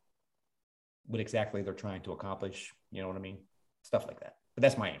is, what exactly they're trying to accomplish. You know what I mean? Stuff like that. But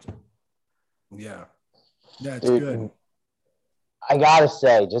that's my answer. Yeah. Yeah, it's good. I gotta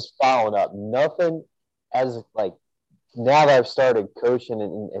say, just following up, nothing as like, now that I've started coaching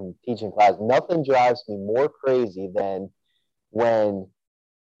and teaching class, nothing drives me more crazy than when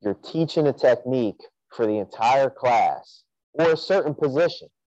you're teaching a technique for the entire class or a certain position,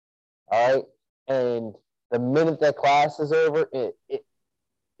 all right? And the minute that class is over, it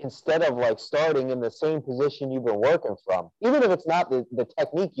instead of like starting in the same position you've been working from, even if it's not the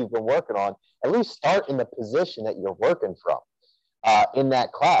technique you've been working on, at least start in the position that you're working from. In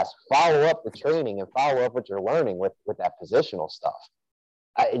that class, follow up the training and follow up what you're learning with that positional stuff.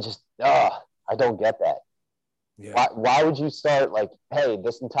 I don't get that. Yeah. Why would you start like, hey,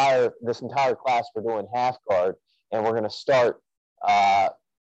 this entire class we're doing half guard, and we're gonna start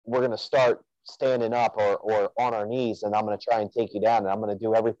standing up or on our knees, and I'm gonna try and take you down, and I'm gonna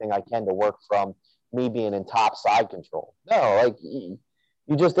do everything I can to work from me being in top side control. No, like you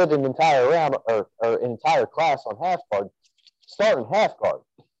just did an entire round or an entire class on half guard. Start in half guard.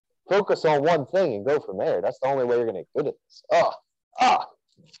 Focus on one thing and go from there. That's the only way you're going to get good at this.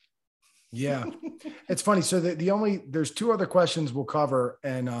 Yeah. It's funny. So there's two other questions we'll cover,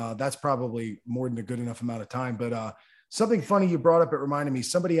 and that's probably more than a good enough amount of time. But something funny you brought up, it reminded me,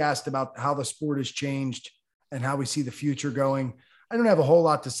 somebody asked about how the sport has changed and how we see the future going. I don't have a whole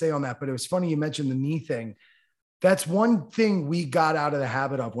lot to say on that, but it was funny you mentioned the knee thing. That's one thing we got out of the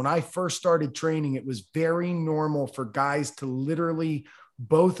habit of. When I first started training, it was very normal for guys to literally,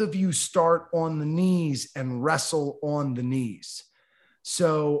 both of you start on the knees and wrestle on the knees.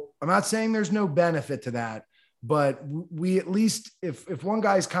 So I'm not saying there's no benefit to that, but we at least, if one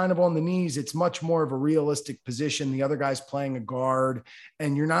guy's kind of on the knees, it's much more of a realistic position. The other guy's playing a guard,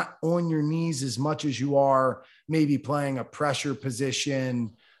 and you're not on your knees as much as you are maybe playing a pressure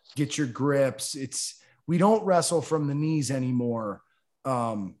position, get your grips. We don't wrestle from the knees anymore.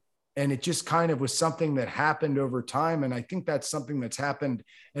 And it just kind of was something that happened over time. And I think that's something that's happened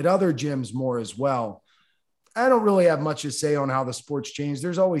at other gyms more as well. I don't really have much to say on how the sport's changed.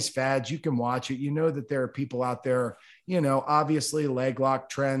 There's always fads. You can watch it. You know that there are people out there, obviously leg lock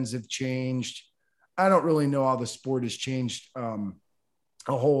trends have changed. I don't really know how the sport has changed a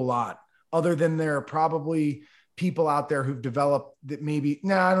whole lot, other than there are probably people out there who've developed that maybe,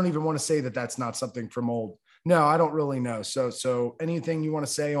 I don't even want to say that that's not something from old. No, I don't really know. So anything you want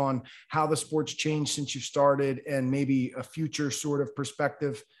to say on how the sport's changed since you started and maybe a future sort of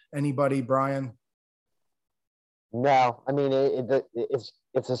perspective? Anybody, Bryan? No, I mean,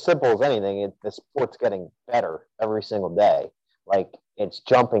 it's as simple as anything. The sport's getting better every single day. Like, it's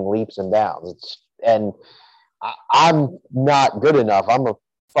jumping leaps and bounds. I'm not good enough. I'm a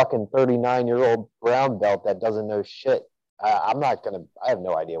fucking 39-year-old brown belt that doesn't know shit. I have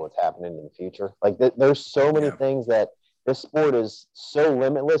no idea what's happening in the future. Like, there's so many things that this sport is so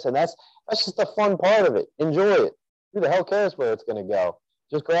limitless, and that's just the fun part of it. Enjoy it. Who the hell cares where it's going to go?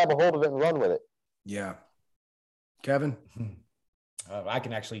 Just grab a hold of it and run with it. Yeah. Kevin? I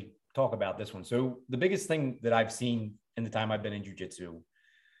can actually talk about this one. So the biggest thing that I've seen in the time I've been in jiu-jitsu,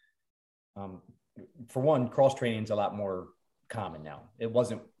 for one, cross training is a lot more common now. It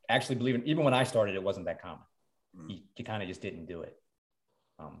wasn't actually, even when I started, it wasn't that common. You kind of just didn't do it.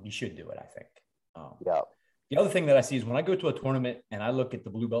 You should do it, I think. Yeah. The other thing that I see is when I go to a tournament and I look at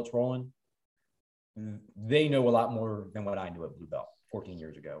the blue belts rolling, they know a lot more than what I knew at blue belt 14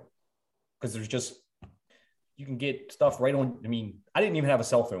 years ago. Because you can get stuff right on. I mean, I didn't even have a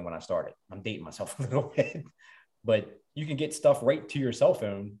cell phone when I started. I'm dating myself a little bit, but you can get stuff right to your cell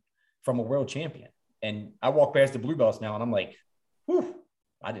phone from a world champion. And I walk past the blue belts now and I'm like, whew,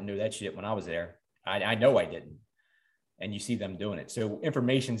 I didn't know that shit when I was there. I know I didn't. And you see them doing it. So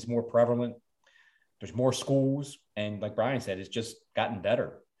information is more prevalent. There's more schools. And like Bryan said, it's just gotten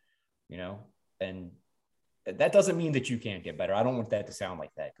better, and that doesn't mean that you can't get better. I don't want that to sound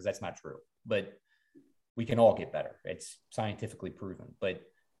like that because that's not true, but we can all get better. It's scientifically proven, but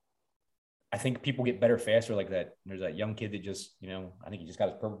I think people get better faster like that. There's that young kid that just, I think he just got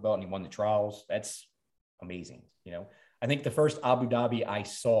his purple belt and he won the trials. That's amazing. I think the first Abu Dhabi I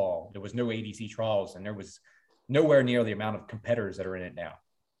saw, there was no ADC trials and there was nowhere near the amount of competitors that are in it now.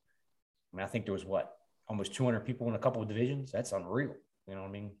 I mean, I think there was almost 200 people in a couple of divisions. That's unreal. You know what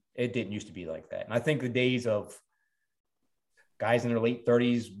I mean? It didn't used to be like that. And I think the days of guys in their late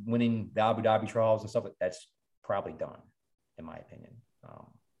 30s winning the Abu Dhabi trials and stuff like that's probably done, in my opinion.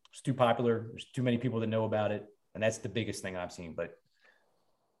 It's too popular. There's too many people that know about it. And that's the biggest thing I've seen. But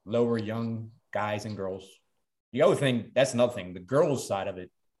lower young guys and girls. The other thing, that's another thing. The girls' side of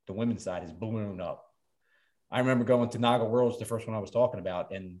it, the women's side is blown up. I remember going to Naga Worlds, the first one I was talking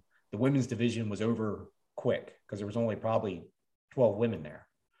about, and the women's division was over quick because there was only probably 12 women there.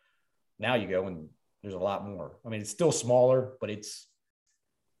 Now you go and there's a lot more. I mean, it's still smaller, but it's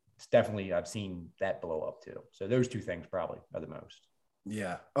definitely, I've seen that blow up too. So those two things probably are the most.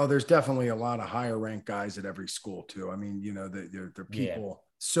 Yeah. Oh, there's definitely a lot of higher ranked guys at every school too. I mean, they're people,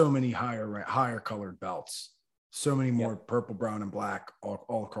 so many higher colored belts, so many more purple, brown, and black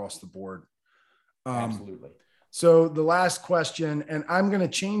all across the board. Absolutely. So the last question, and I'm going to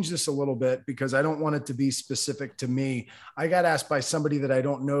change this a little bit because I don't want it to be specific to me. I got asked by somebody that I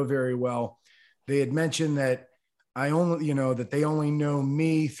don't know very well. They had mentioned that that they only know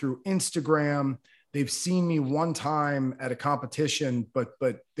me through Instagram. They've seen me one time at a competition, but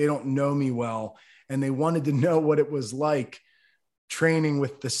they don't know me well. And they wanted to know what it was like training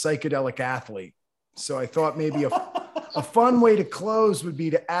with the psychedelic athlete. So I thought maybe a fun way to close would be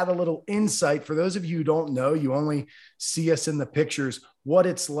to add a little insight for those of you who don't know, you only see us in the pictures, what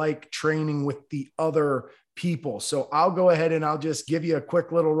it's like training with the other people. So I'll go ahead and I'll just give you a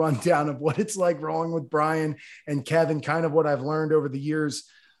quick little rundown of what it's like rolling with Bryan and Kevin, kind of what I've learned over the years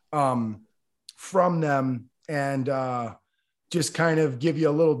from them. And just kind of give you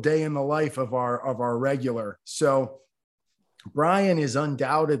a little day in the life of our regular. So Bryan is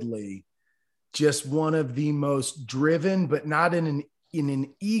undoubtedly just one of the most driven, but not in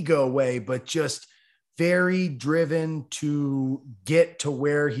an ego way, but just very driven to get to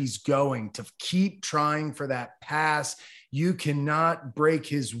where he's going, to keep trying for that pass. You cannot break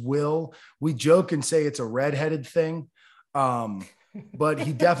his will. We joke and say it's a redheaded thing, but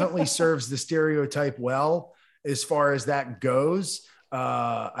he definitely serves the stereotype well as far as that goes.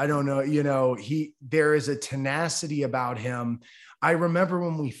 I don't know, there is a tenacity about him. I remember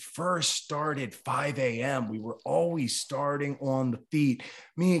when we first started 5 a.m., we were always starting on the feet.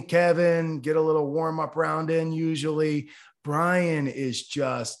 Me and Kevin get a little warm up round in usually. Bryan is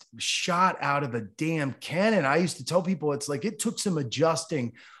just shot out of a damn cannon. I used to tell people it's like it took some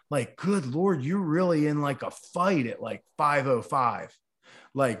adjusting. Like, good Lord, you're really in like a fight at like 5:05.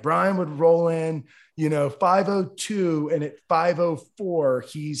 Like Bryan would roll in, 5:02, and at 5:04,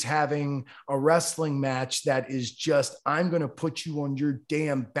 he's having a wrestling match that is just, I'm going to put you on your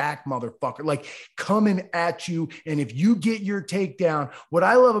damn back, motherfucker, like coming at you. And if you get your takedown, what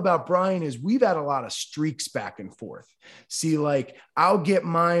I love about Bryan is we've had a lot of streaks back and forth. See, like I'll get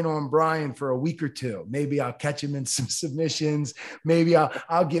mine on Bryan for a week or two. Maybe I'll catch him in some submissions. Maybe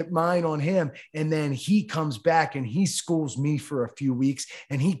I'll get mine on him. And then he comes back and he schools me for a few weeks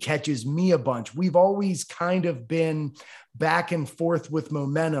and he catches me a bunch. We've always kind of been back and forth with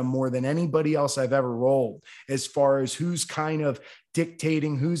momentum more than anybody else I've ever rolled, as far as who's kind of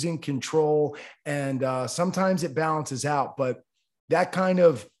dictating, who's in control. And sometimes it balances out, but that kind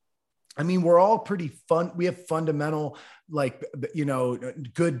of, we're all pretty fun. We have fundamental, like,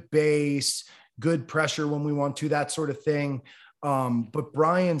 good base, good pressure when we want to, that sort of thing. But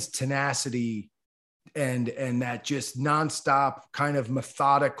Bryan's tenacity and that just nonstop kind of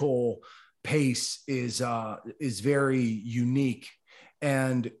methodical pace is very unique.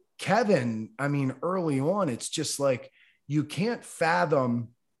 And Kevin, early on, it's just like, you really can't fathom.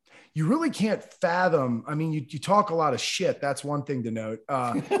 You talk a lot of shit. That's one thing to note.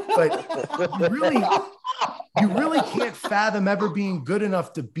 But you really can't fathom ever being good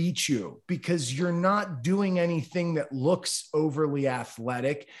enough to beat you, because you're not doing anything that looks overly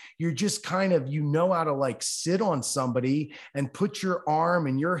athletic. You're just kind of, how to like sit on somebody and put your arm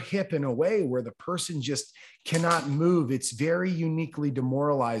and your hip in a way where the person just cannot move. It's very uniquely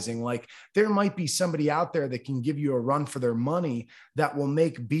demoralizing. Like there might be somebody out there that can give you a run for their money that will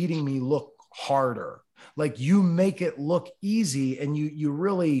make beating me look harder. Like you make it look easy and you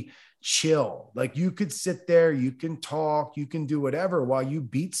really chill. Like you could sit there, you can talk, you can do whatever while you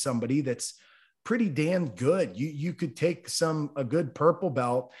beat somebody that's pretty damn good. You could take a good purple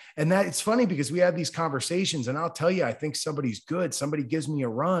belt. And that it's funny because we have these conversations and I'll tell you, I think somebody's good. Somebody gives me a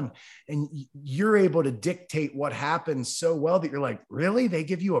run and you're able to dictate what happens so well that you're like, really? They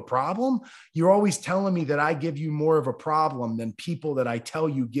give you a problem? You're always telling me that I give you more of a problem than people that I tell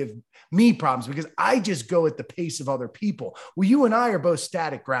you give me problems, because I just go at the pace of other people. Well, you and I are both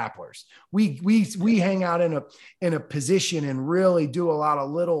static grapplers. We hang out in a position and really do a lot of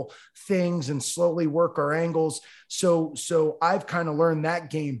little things and slowly work our angles. So I've kind of learned that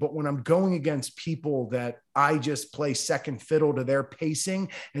game. But when I'm going against people that I just play second fiddle to their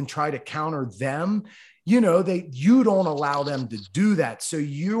pacing and try to counter them, you don't allow them to do that. So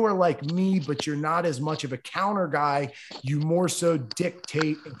you are like me, but you're not as much of a counter guy. You more so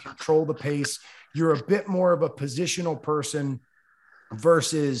dictate and control the pace. You're a bit more of a positional person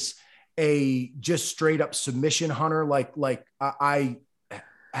versus a just straight up submission hunter. Like I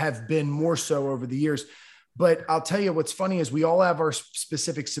have been more so over the years. But I'll tell you what's funny is we all have our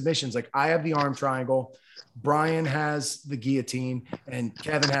specific submissions. Like I have the arm triangle, Bryan has the guillotine, and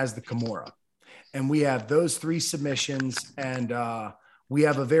Kevin has the Kimura. And we have those three submissions, and we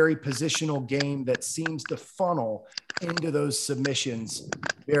have a very positional game that seems to funnel into those submissions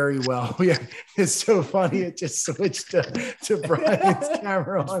very well. Yeah, it's so funny. It just switched to Bryan's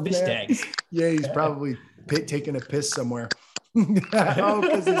camera on there. Yeah, he's probably taking a piss somewhere. Oh,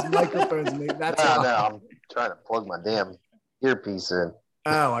 because his microphone's made. That's no, I'm trying to plug my damn earpiece in.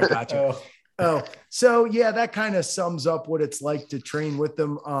 Oh, I got you. Oh, so yeah, that kind of sums up what it's like to train with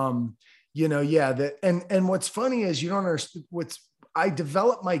them. And what's funny is you don't understand I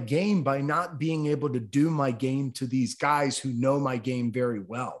developed my game by not being able to do my game to these guys who know my game very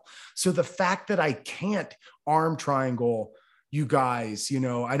well. So the fact that I can't arm triangle you guys,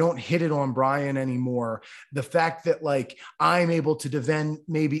 I don't hit it on Bryan anymore. The fact that like I'm able to defend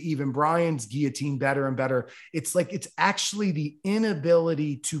maybe even Bryan's guillotine better and better. It's like, it's actually the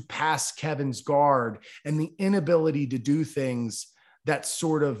inability to pass Kevin's guard and the inability to do things that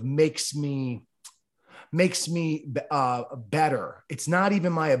sort of makes me makes me better. It's not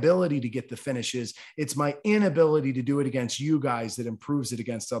even my ability to get the finishes. It's my inability to do it against you guys that improves it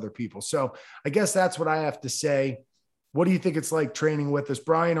against other people. So I guess that's what I have to say. What do you think it's like training with us?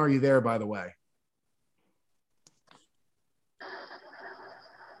 Bryan, are you there, by the way?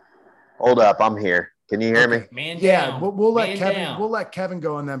 Hold up. I'm here. Can you hear me? Man yeah, down. we'll let Man Kevin. down. We'll let Kevin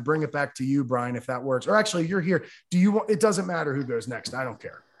go and then bring it back to you, Bryan, if that works. Or actually, you're here. Do you want? It doesn't matter who goes next. I don't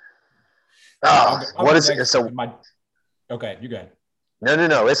care. Oh, what is it? So okay, you go ahead.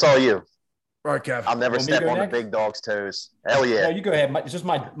 No. It's all you. All right, Kevin. I'll never step on the big dog's toes. Hell yeah. No, you go ahead. It's just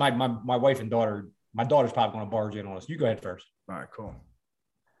my wife and daughter. My daughter's probably going to barge in on us. You go ahead first. All right, cool.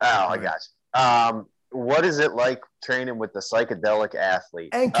 Oh, I got you. What is it like training with the psychedelic athlete?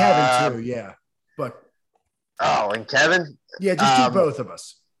 And Kevin too, yeah. But and Kevin? Yeah, just do both of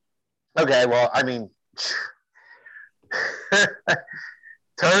us. Okay, well, I mean,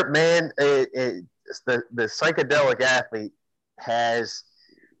 Terp, man, the psychedelic athlete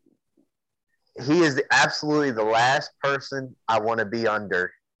he is absolutely the last person I want to be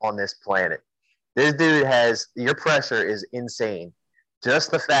under on this planet. This dude your pressure is insane.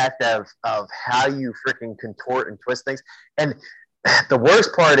 Just the fact of how you freaking contort and twist things. And the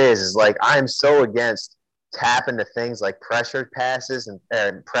worst part is like, I am so against tapping to things like pressure passes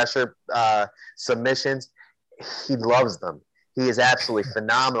and pressure submissions. He loves them. He is absolutely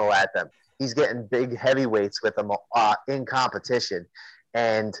phenomenal at them. He's getting big heavyweights with them in competition.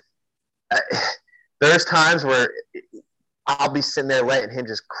 And there's times where I'll be sitting there letting him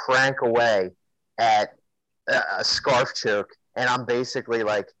just crank away at a scarf choke. And I'm basically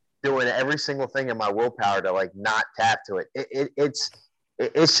like doing every single thing in my willpower to like not tap to it.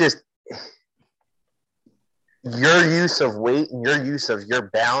 It's just your use of weight and your use of your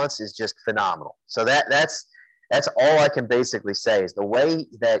balance is just phenomenal. So that's all I can basically say is the way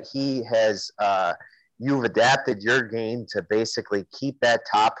that he has you've adapted your game to basically keep that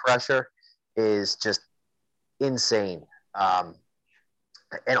top pressure is just insane.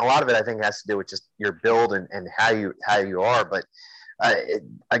 And a lot of it, I think, has to do with just your build and how you are. But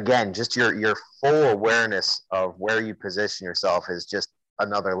again, just your full awareness of where you position yourself is just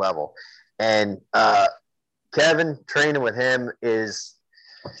another level. And Kevin, training with him it's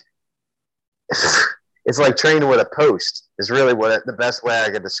like training with a post is really the best way I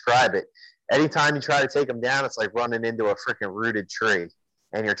could describe it. Anytime you try to take him down, it's like running into a freaking rooted tree,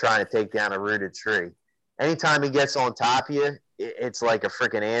 and you're trying to take down a rooted tree. Anytime he gets on top of you, it's like a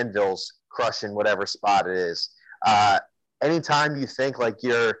freaking anvil's crushing whatever spot it is. Anytime you think like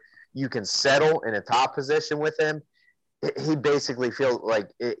you can settle in a top position with him, he basically feels like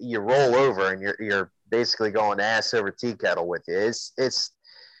you roll over and you're basically going ass over tea kettle with you.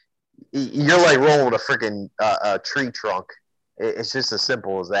 You're like rolling a freaking tree trunk. It's just as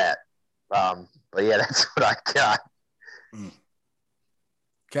simple as that. But yeah, that's what I got.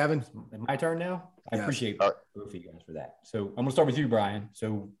 Kevin, my turn now. I yes. appreciate both of you guys for that. So I'm gonna start with you, Bryan.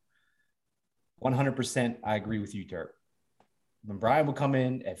 So 100%, I agree with you, Terp. When Bryan would come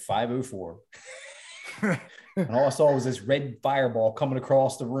in at 5:04, and all I saw was this red fireball coming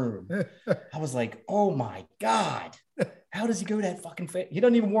across the room, I was like, "Oh my god, how does he go that fucking fast?" He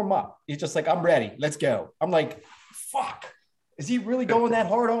doesn't even warm up. He's just like, "I'm ready. Let's go." I'm like, "Fuck, is he really going that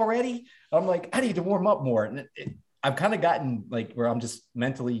hard already?" I'm like, "I need to warm up more." And I've kind of gotten like where I'm just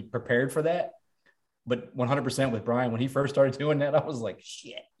mentally prepared for that. But 100% with Bryan, when he first started doing that, I was like,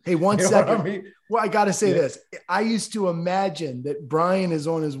 shit. Hey, one second. I mean? Well, I got to say this. I used to imagine that Bryan is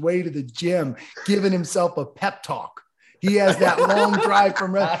on his way to the gym, giving himself a pep talk. He has that long drive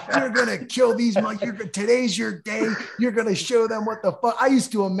from, you're going to kill these monkeys. Today's your day. You're going to show them what the fuck. I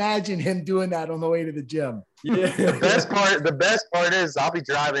used to imagine him doing that on the way to the gym. Yeah. The best part is I'll be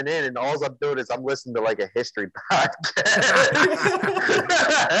driving in and all I'm doing is I'm listening to like a history podcast.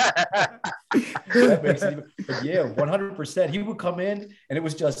 That makes it even, but yeah, 100%. He would come in and it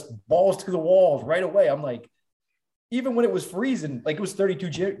was just balls to the walls right away. I'm like, even when it was freezing, like it was 32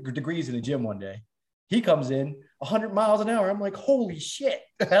 degrees in the gym one day, he comes in 100 miles an hour. I'm like, holy shit,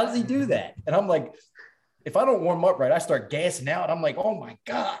 how does he do that? And I'm like, if I don't warm up right, I start gassing out. I'm like, oh my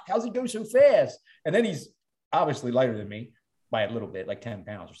God, how's he go so fast? And then he's obviously lighter than me by a little bit, like 10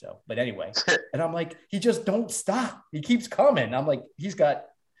 pounds or so. But anyway, and I'm like, he just don't stop. He keeps coming. I'm like,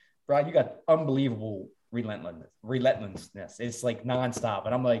 Bryan, you got unbelievable relentlessness. It's like nonstop.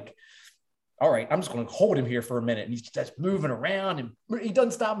 And I'm like, all right, I'm just going to hold him here for a minute. And he's just moving around and he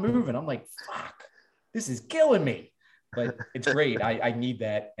doesn't stop moving. I'm like, fuck, this is killing me. But it's great. I need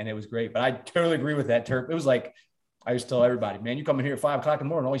that. And it was great. But I totally agree with that, Terp. It was like, I used to tell everybody, man, you come in here at 5 o'clock in the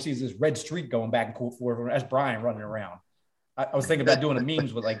morning, all you see is this red streak going back and forth. That's Bryan running around. I was thinking about doing a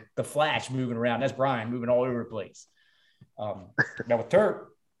memes with like the Flash moving around. That's Bryan moving all over the place. Now with Turp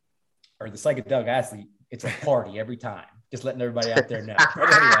or the psychedelic athlete, it's a party every time. Just letting everybody out there know.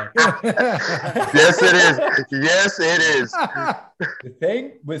 But anyway. Yes, it is. Yes, it is. The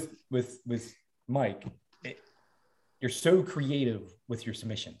thing with Mike, you're so creative with your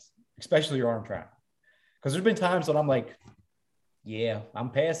submissions, especially your arm triangle. Because there's been times when I'm like, yeah, I'm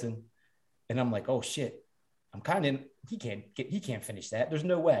passing. And I'm like, oh shit, I'm kind of, he can't finish that. There's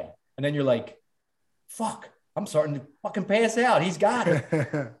no way. And then you're like, fuck, I'm starting to fucking pass out. He's got it.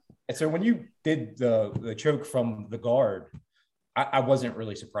 And so when you did the choke from the guard, I wasn't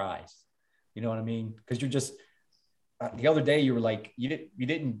really surprised. You know what I mean? Because you're just, the other day you were like, you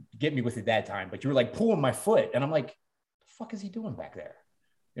didn't get me with it that time, but you were like pulling my foot. And I'm like, the fuck is he doing back there?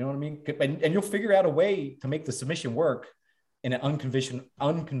 You know what I mean? And you'll figure out a way to make the submission work in an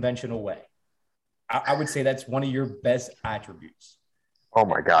unconventional way. I would say that's one of your best attributes. Oh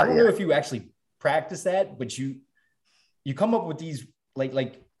my God. I don't know if you actually practice that, but you come up with these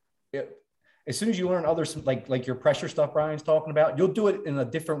like as soon as you learn others, like your pressure stuff Bryan's talking about, you'll do it in a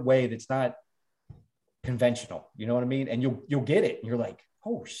different way that's not conventional. You know what I mean? And you'll get it. And you're like,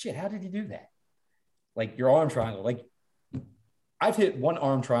 oh shit, how did he do that? Like your arm triangle. Like I've hit one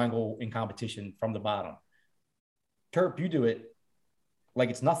arm triangle in competition from the bottom. Turp, you do it like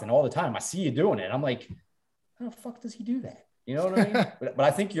it's nothing all the time. I see you doing it. I'm like, how the fuck does he do that? You know what I mean? but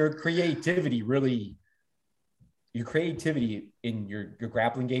I think your creativity in your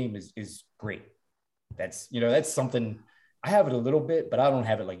grappling game is great. That's something I have it a little bit, but I don't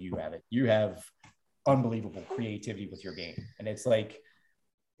have it like you have it. You have unbelievable creativity with your game. And it's like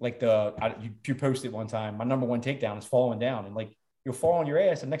you posted one time, my number one takedown is falling down, and like you'll fall on your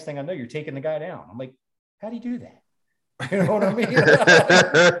ass, and next thing I know, you're taking the guy down. I'm like, how do you do that? You know what I mean?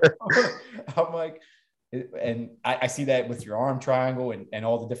 I'm like, and I see that with your arm triangle and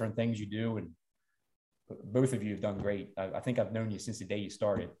all the different things you do. And both of you have done great. I think I've known you since the day you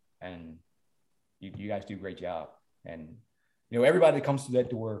started, and you guys do a great job. And, everybody that comes through that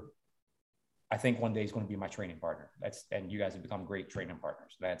door, I think one day is going to be my training partner. And you guys have become great training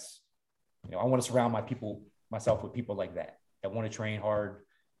partners. That's, I want to surround myself with people like that want to train hard.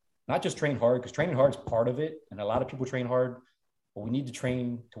 Not just train hard, because training hard is part of it. And a lot of people train hard, but we need to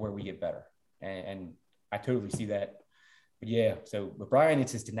train to where we get better. And I totally see that. But yeah, so with Bryan,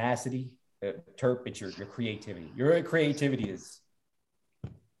 it's his tenacity. Turp, it's your creativity. Your creativity is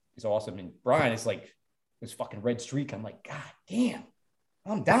awesome. And Bryan is like this fucking red streak. I'm like, God damn,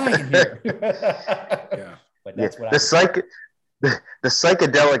 I'm dying here. Yeah. But that's what the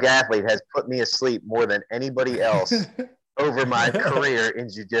psychedelic athlete has put me asleep more than anybody else over my career in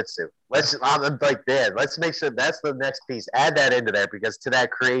jiu-jitsu. Let's make sure that's the next piece. Add that into there, because to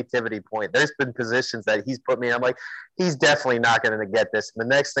that creativity point, there's been positions that he's put me in. I'm like, he's definitely not going to get this. And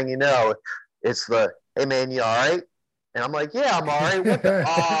the next thing you know, it's hey man, you all right? And I'm like, yeah, I'm all right.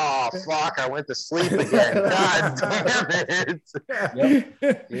 Oh, fuck, I went to sleep again. God damn it.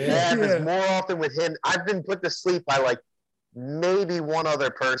 Yep. Yeah, it's more often with him. I've been put to sleep by like maybe one other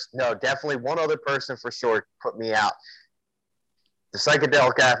person. No, definitely one other person for sure put me out. The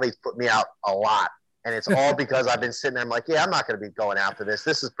psychedelic athletes put me out a lot. And it's all because I've been sitting there. I'm like, yeah, I'm not going to be going after this.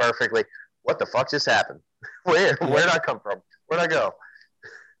 This is perfectly. What the fuck just happened? Where did I come from? Where'd I go?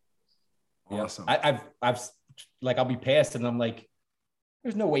 Awesome. I've like, I'll be passed and I'm like,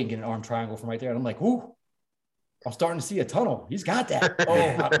 there's no way you can get an arm triangle from right there. And I'm like, ooh, I'm starting to see a tunnel. He's got that. Oh,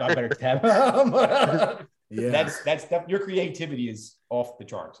 I better tap him. Yeah, that's your creativity is off the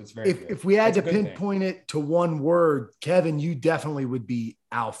charts. It's very good. If we had to pinpoint it to one word, Kevin, you definitely would be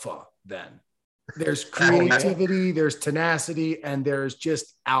alpha then. There's creativity, there's tenacity, and there's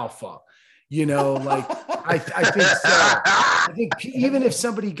just alpha. Like I think so. I think even if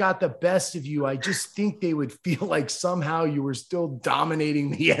somebody got the best of you, I just think they would feel like somehow you were still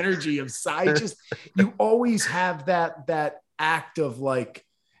dominating the energy of side. You always have that act of like,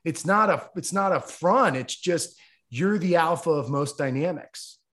 it's not a front. It's just, you're the alpha of most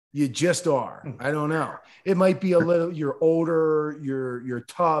dynamics. You just are. I don't know. It might be a little, you're older, you're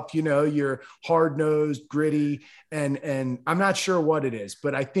tough, you're hard-nosed, gritty. And I'm not sure what it is,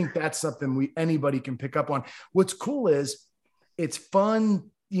 but I think that's something anybody can pick up on. What's cool is it's fun,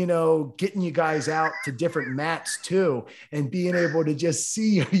 getting you guys out to different mats too, and being able to just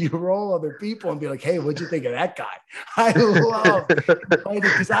see you roll other people and be like, hey, what'd you think of that guy? I love inviting,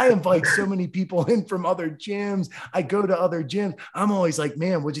 because I invite so many people in from other gyms. I go to other gyms. I'm always like,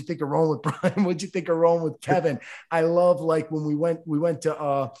 man, what'd you think of rolling with Bryan? What'd you think of rolling with Kevin? I love, like, when we went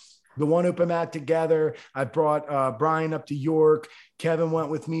to the one open mat together. I brought Bryan up to York. Kevin went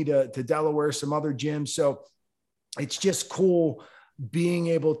with me to Delaware, some other gyms. So it's just cool being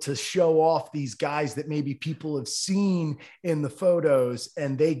able to show off these guys that maybe people have seen in the photos,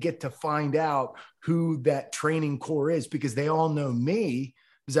 and they get to find out who that training core is, because they all know me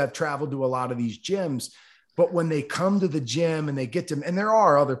because I've traveled to a lot of these gyms. But when they come to the gym and they get to, and there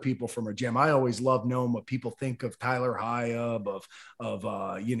are other people from our gym, I always love knowing what people think of Tyler Hyub,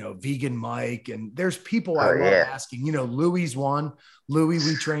 of Vegan Mike. And there's people I love asking, Louis one. Louis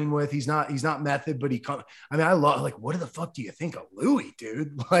we train with. He's not method, but I love, like, what the fuck do you think of Louis,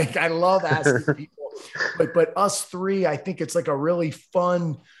 dude? Like, I love asking people, but us three, I think it's like a really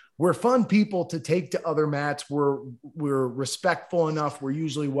we're fun people to take to other mats. We're respectful enough. We're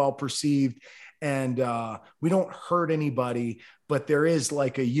usually well perceived. And we don't hurt anybody, but there is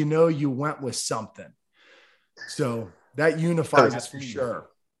like you went with something. So that unifies us for sure.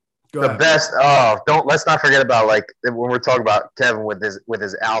 Go ahead. Best. Let's not forget about, like, when we're talking about Kevin with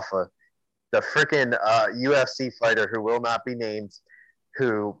his alpha, the freaking UFC fighter who will not be named,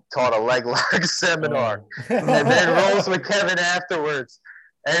 who taught a leg lock seminar and then rolls with Kevin afterwards.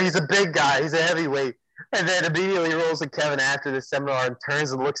 And he's a big guy. He's a heavyweight. And then immediately rolls with Kevin after the seminar and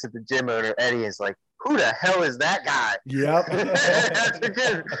turns and looks at the gym owner, Eddie, and is like, who the hell is that guy? Yep.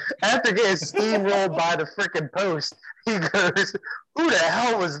 after getting steamrolled by the freaking post, he goes, who the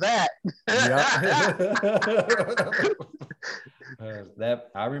hell was that?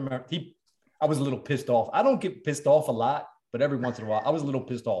 That I remember. I was a little pissed off. I don't get pissed off a lot, but every once in a while, I was a little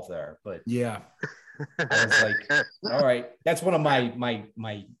pissed off there. But yeah, I was like, all right, that's one of my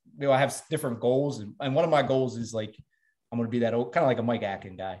I have different goals, and one of my goals is, like, I'm going to be that old, kind of like a Mike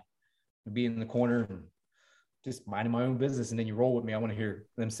Atkin guy, be in the corner and just minding my own business. And then you roll with me. I want to hear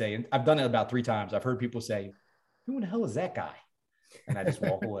them say, and I've done it about 3 times. I've heard people say, who the hell is that guy? And I just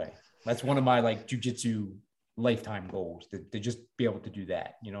walk away. That's one of my, like, jiu-jitsu lifetime goals, to just be able to do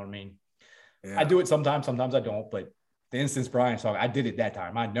that. You know what I mean? Yeah. I do it sometimes I don't, but the instance Bryan saw, I did it that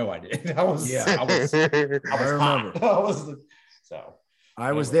time. I know I did. I was remember.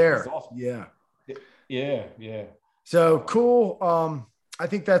 I was there. Awesome. Yeah. So cool. I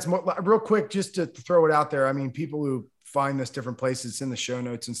think that's real quick, just to throw it out there. I mean, people who find this different places in the show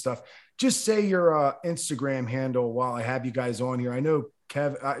notes and stuff, just say your Instagram handle while I have you guys on here. I know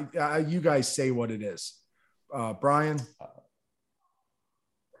Kev, you guys say what it is. Bryan.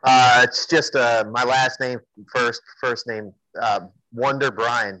 It's just my last name, first name, Wunder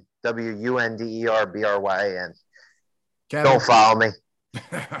Bryan, WUNDERBRYAN. Don't follow me.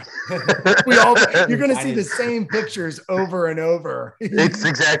 You're going to see the same pictures over and over. It's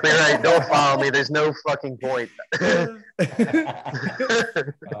exactly right. Don't follow me. There's no fucking point.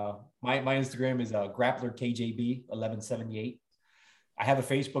 My Instagram is GrapplerKJB1178. I have a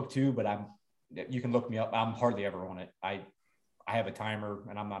Facebook too, but you can look me up. I'm hardly ever on it. I have a timer,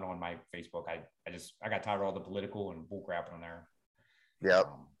 and I'm not on my Facebook. I got tired of all the political and bull crap on there. Yep.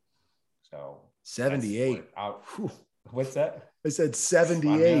 So 78. What's that? I said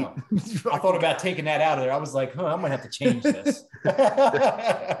 78. I thought about taking that out of there. I was like, I'm gonna have to change this.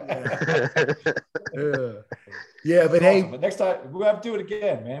 Yeah, but hey, but next time we'll have to do it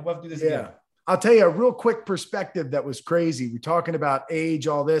again, man. We'll have to do this again. I'll tell you a real quick perspective that was crazy. We're talking about age,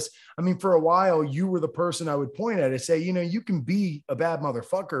 all this. I mean, for a while, you were the person I would point at and say, you can be a bad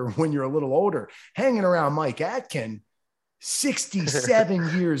motherfucker when you're a little older. Hanging around Mike Atkin,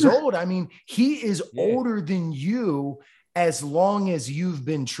 67 years old. I mean, he is older than you as long as you've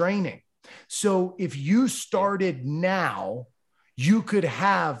been training. So if you started now, you could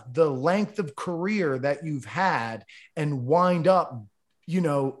have the length of career that you've had and wind up,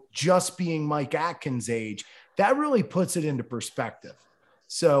 just being Mike Atkins' age. That really puts it into perspective.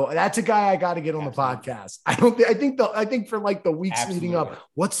 So that's a guy I got to get on the podcast. I think for like the weeks leading up,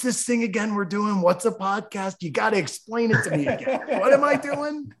 what's this thing again we're doing? What's a podcast? You got to explain it to me again. What am I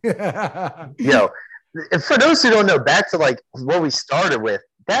doing? Yo, for those who don't know, back to like what we started with,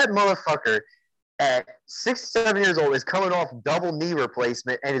 that motherfucker at 67 years old is coming off double knee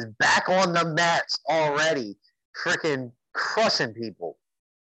replacement and is back on the mats already, freaking crushing people.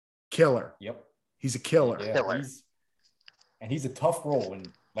 Killer. Yep. He's a killer. Yeah, killer. He's a tough role. And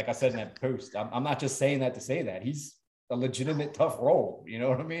like I said in that post, I'm not just saying that to say that. He's a legitimate tough role. You know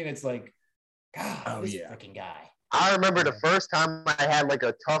what I mean? It's like, God, this freaking guy. I remember the first time I had like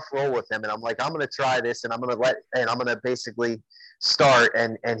a tough roll with him, and I'm like, I'm going to try this, and I'm going to basically start.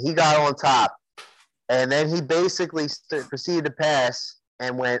 And he got on top. And then he basically proceeded to pass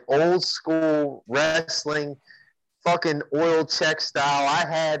and went old school wrestling, fucking oil check style. I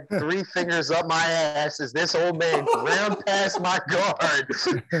had 3 fingers up my ass as this old man ground past my guard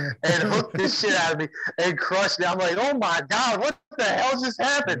and hooked the shit out of me and crushed me. I'm like, oh my God, what the hell just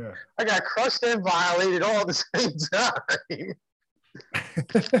happened? Yeah. I got crushed and violated all at the same time.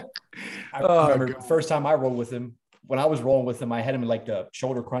 I remember the first time I rolled with him, when I was rolling with him, I had him in like the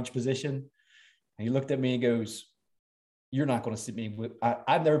shoulder crunch position. And he looked at me and goes, you're not going to submit me with,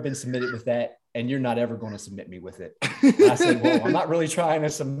 I've never been submitted with that. And you're not ever going to submit me with it. And I said, well, I'm not really trying to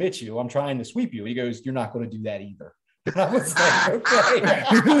submit you. I'm trying to sweep you. He goes, you're not going to do that either. And I was like, okay.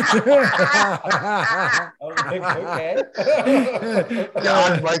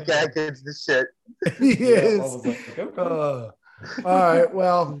 God, Mike Atkins, this shit. Yes. All right.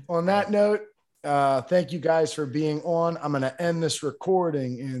 Well, on that note, thank you guys for being on. I'm going to end this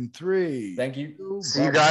recording in 3. Thank you. See you guys.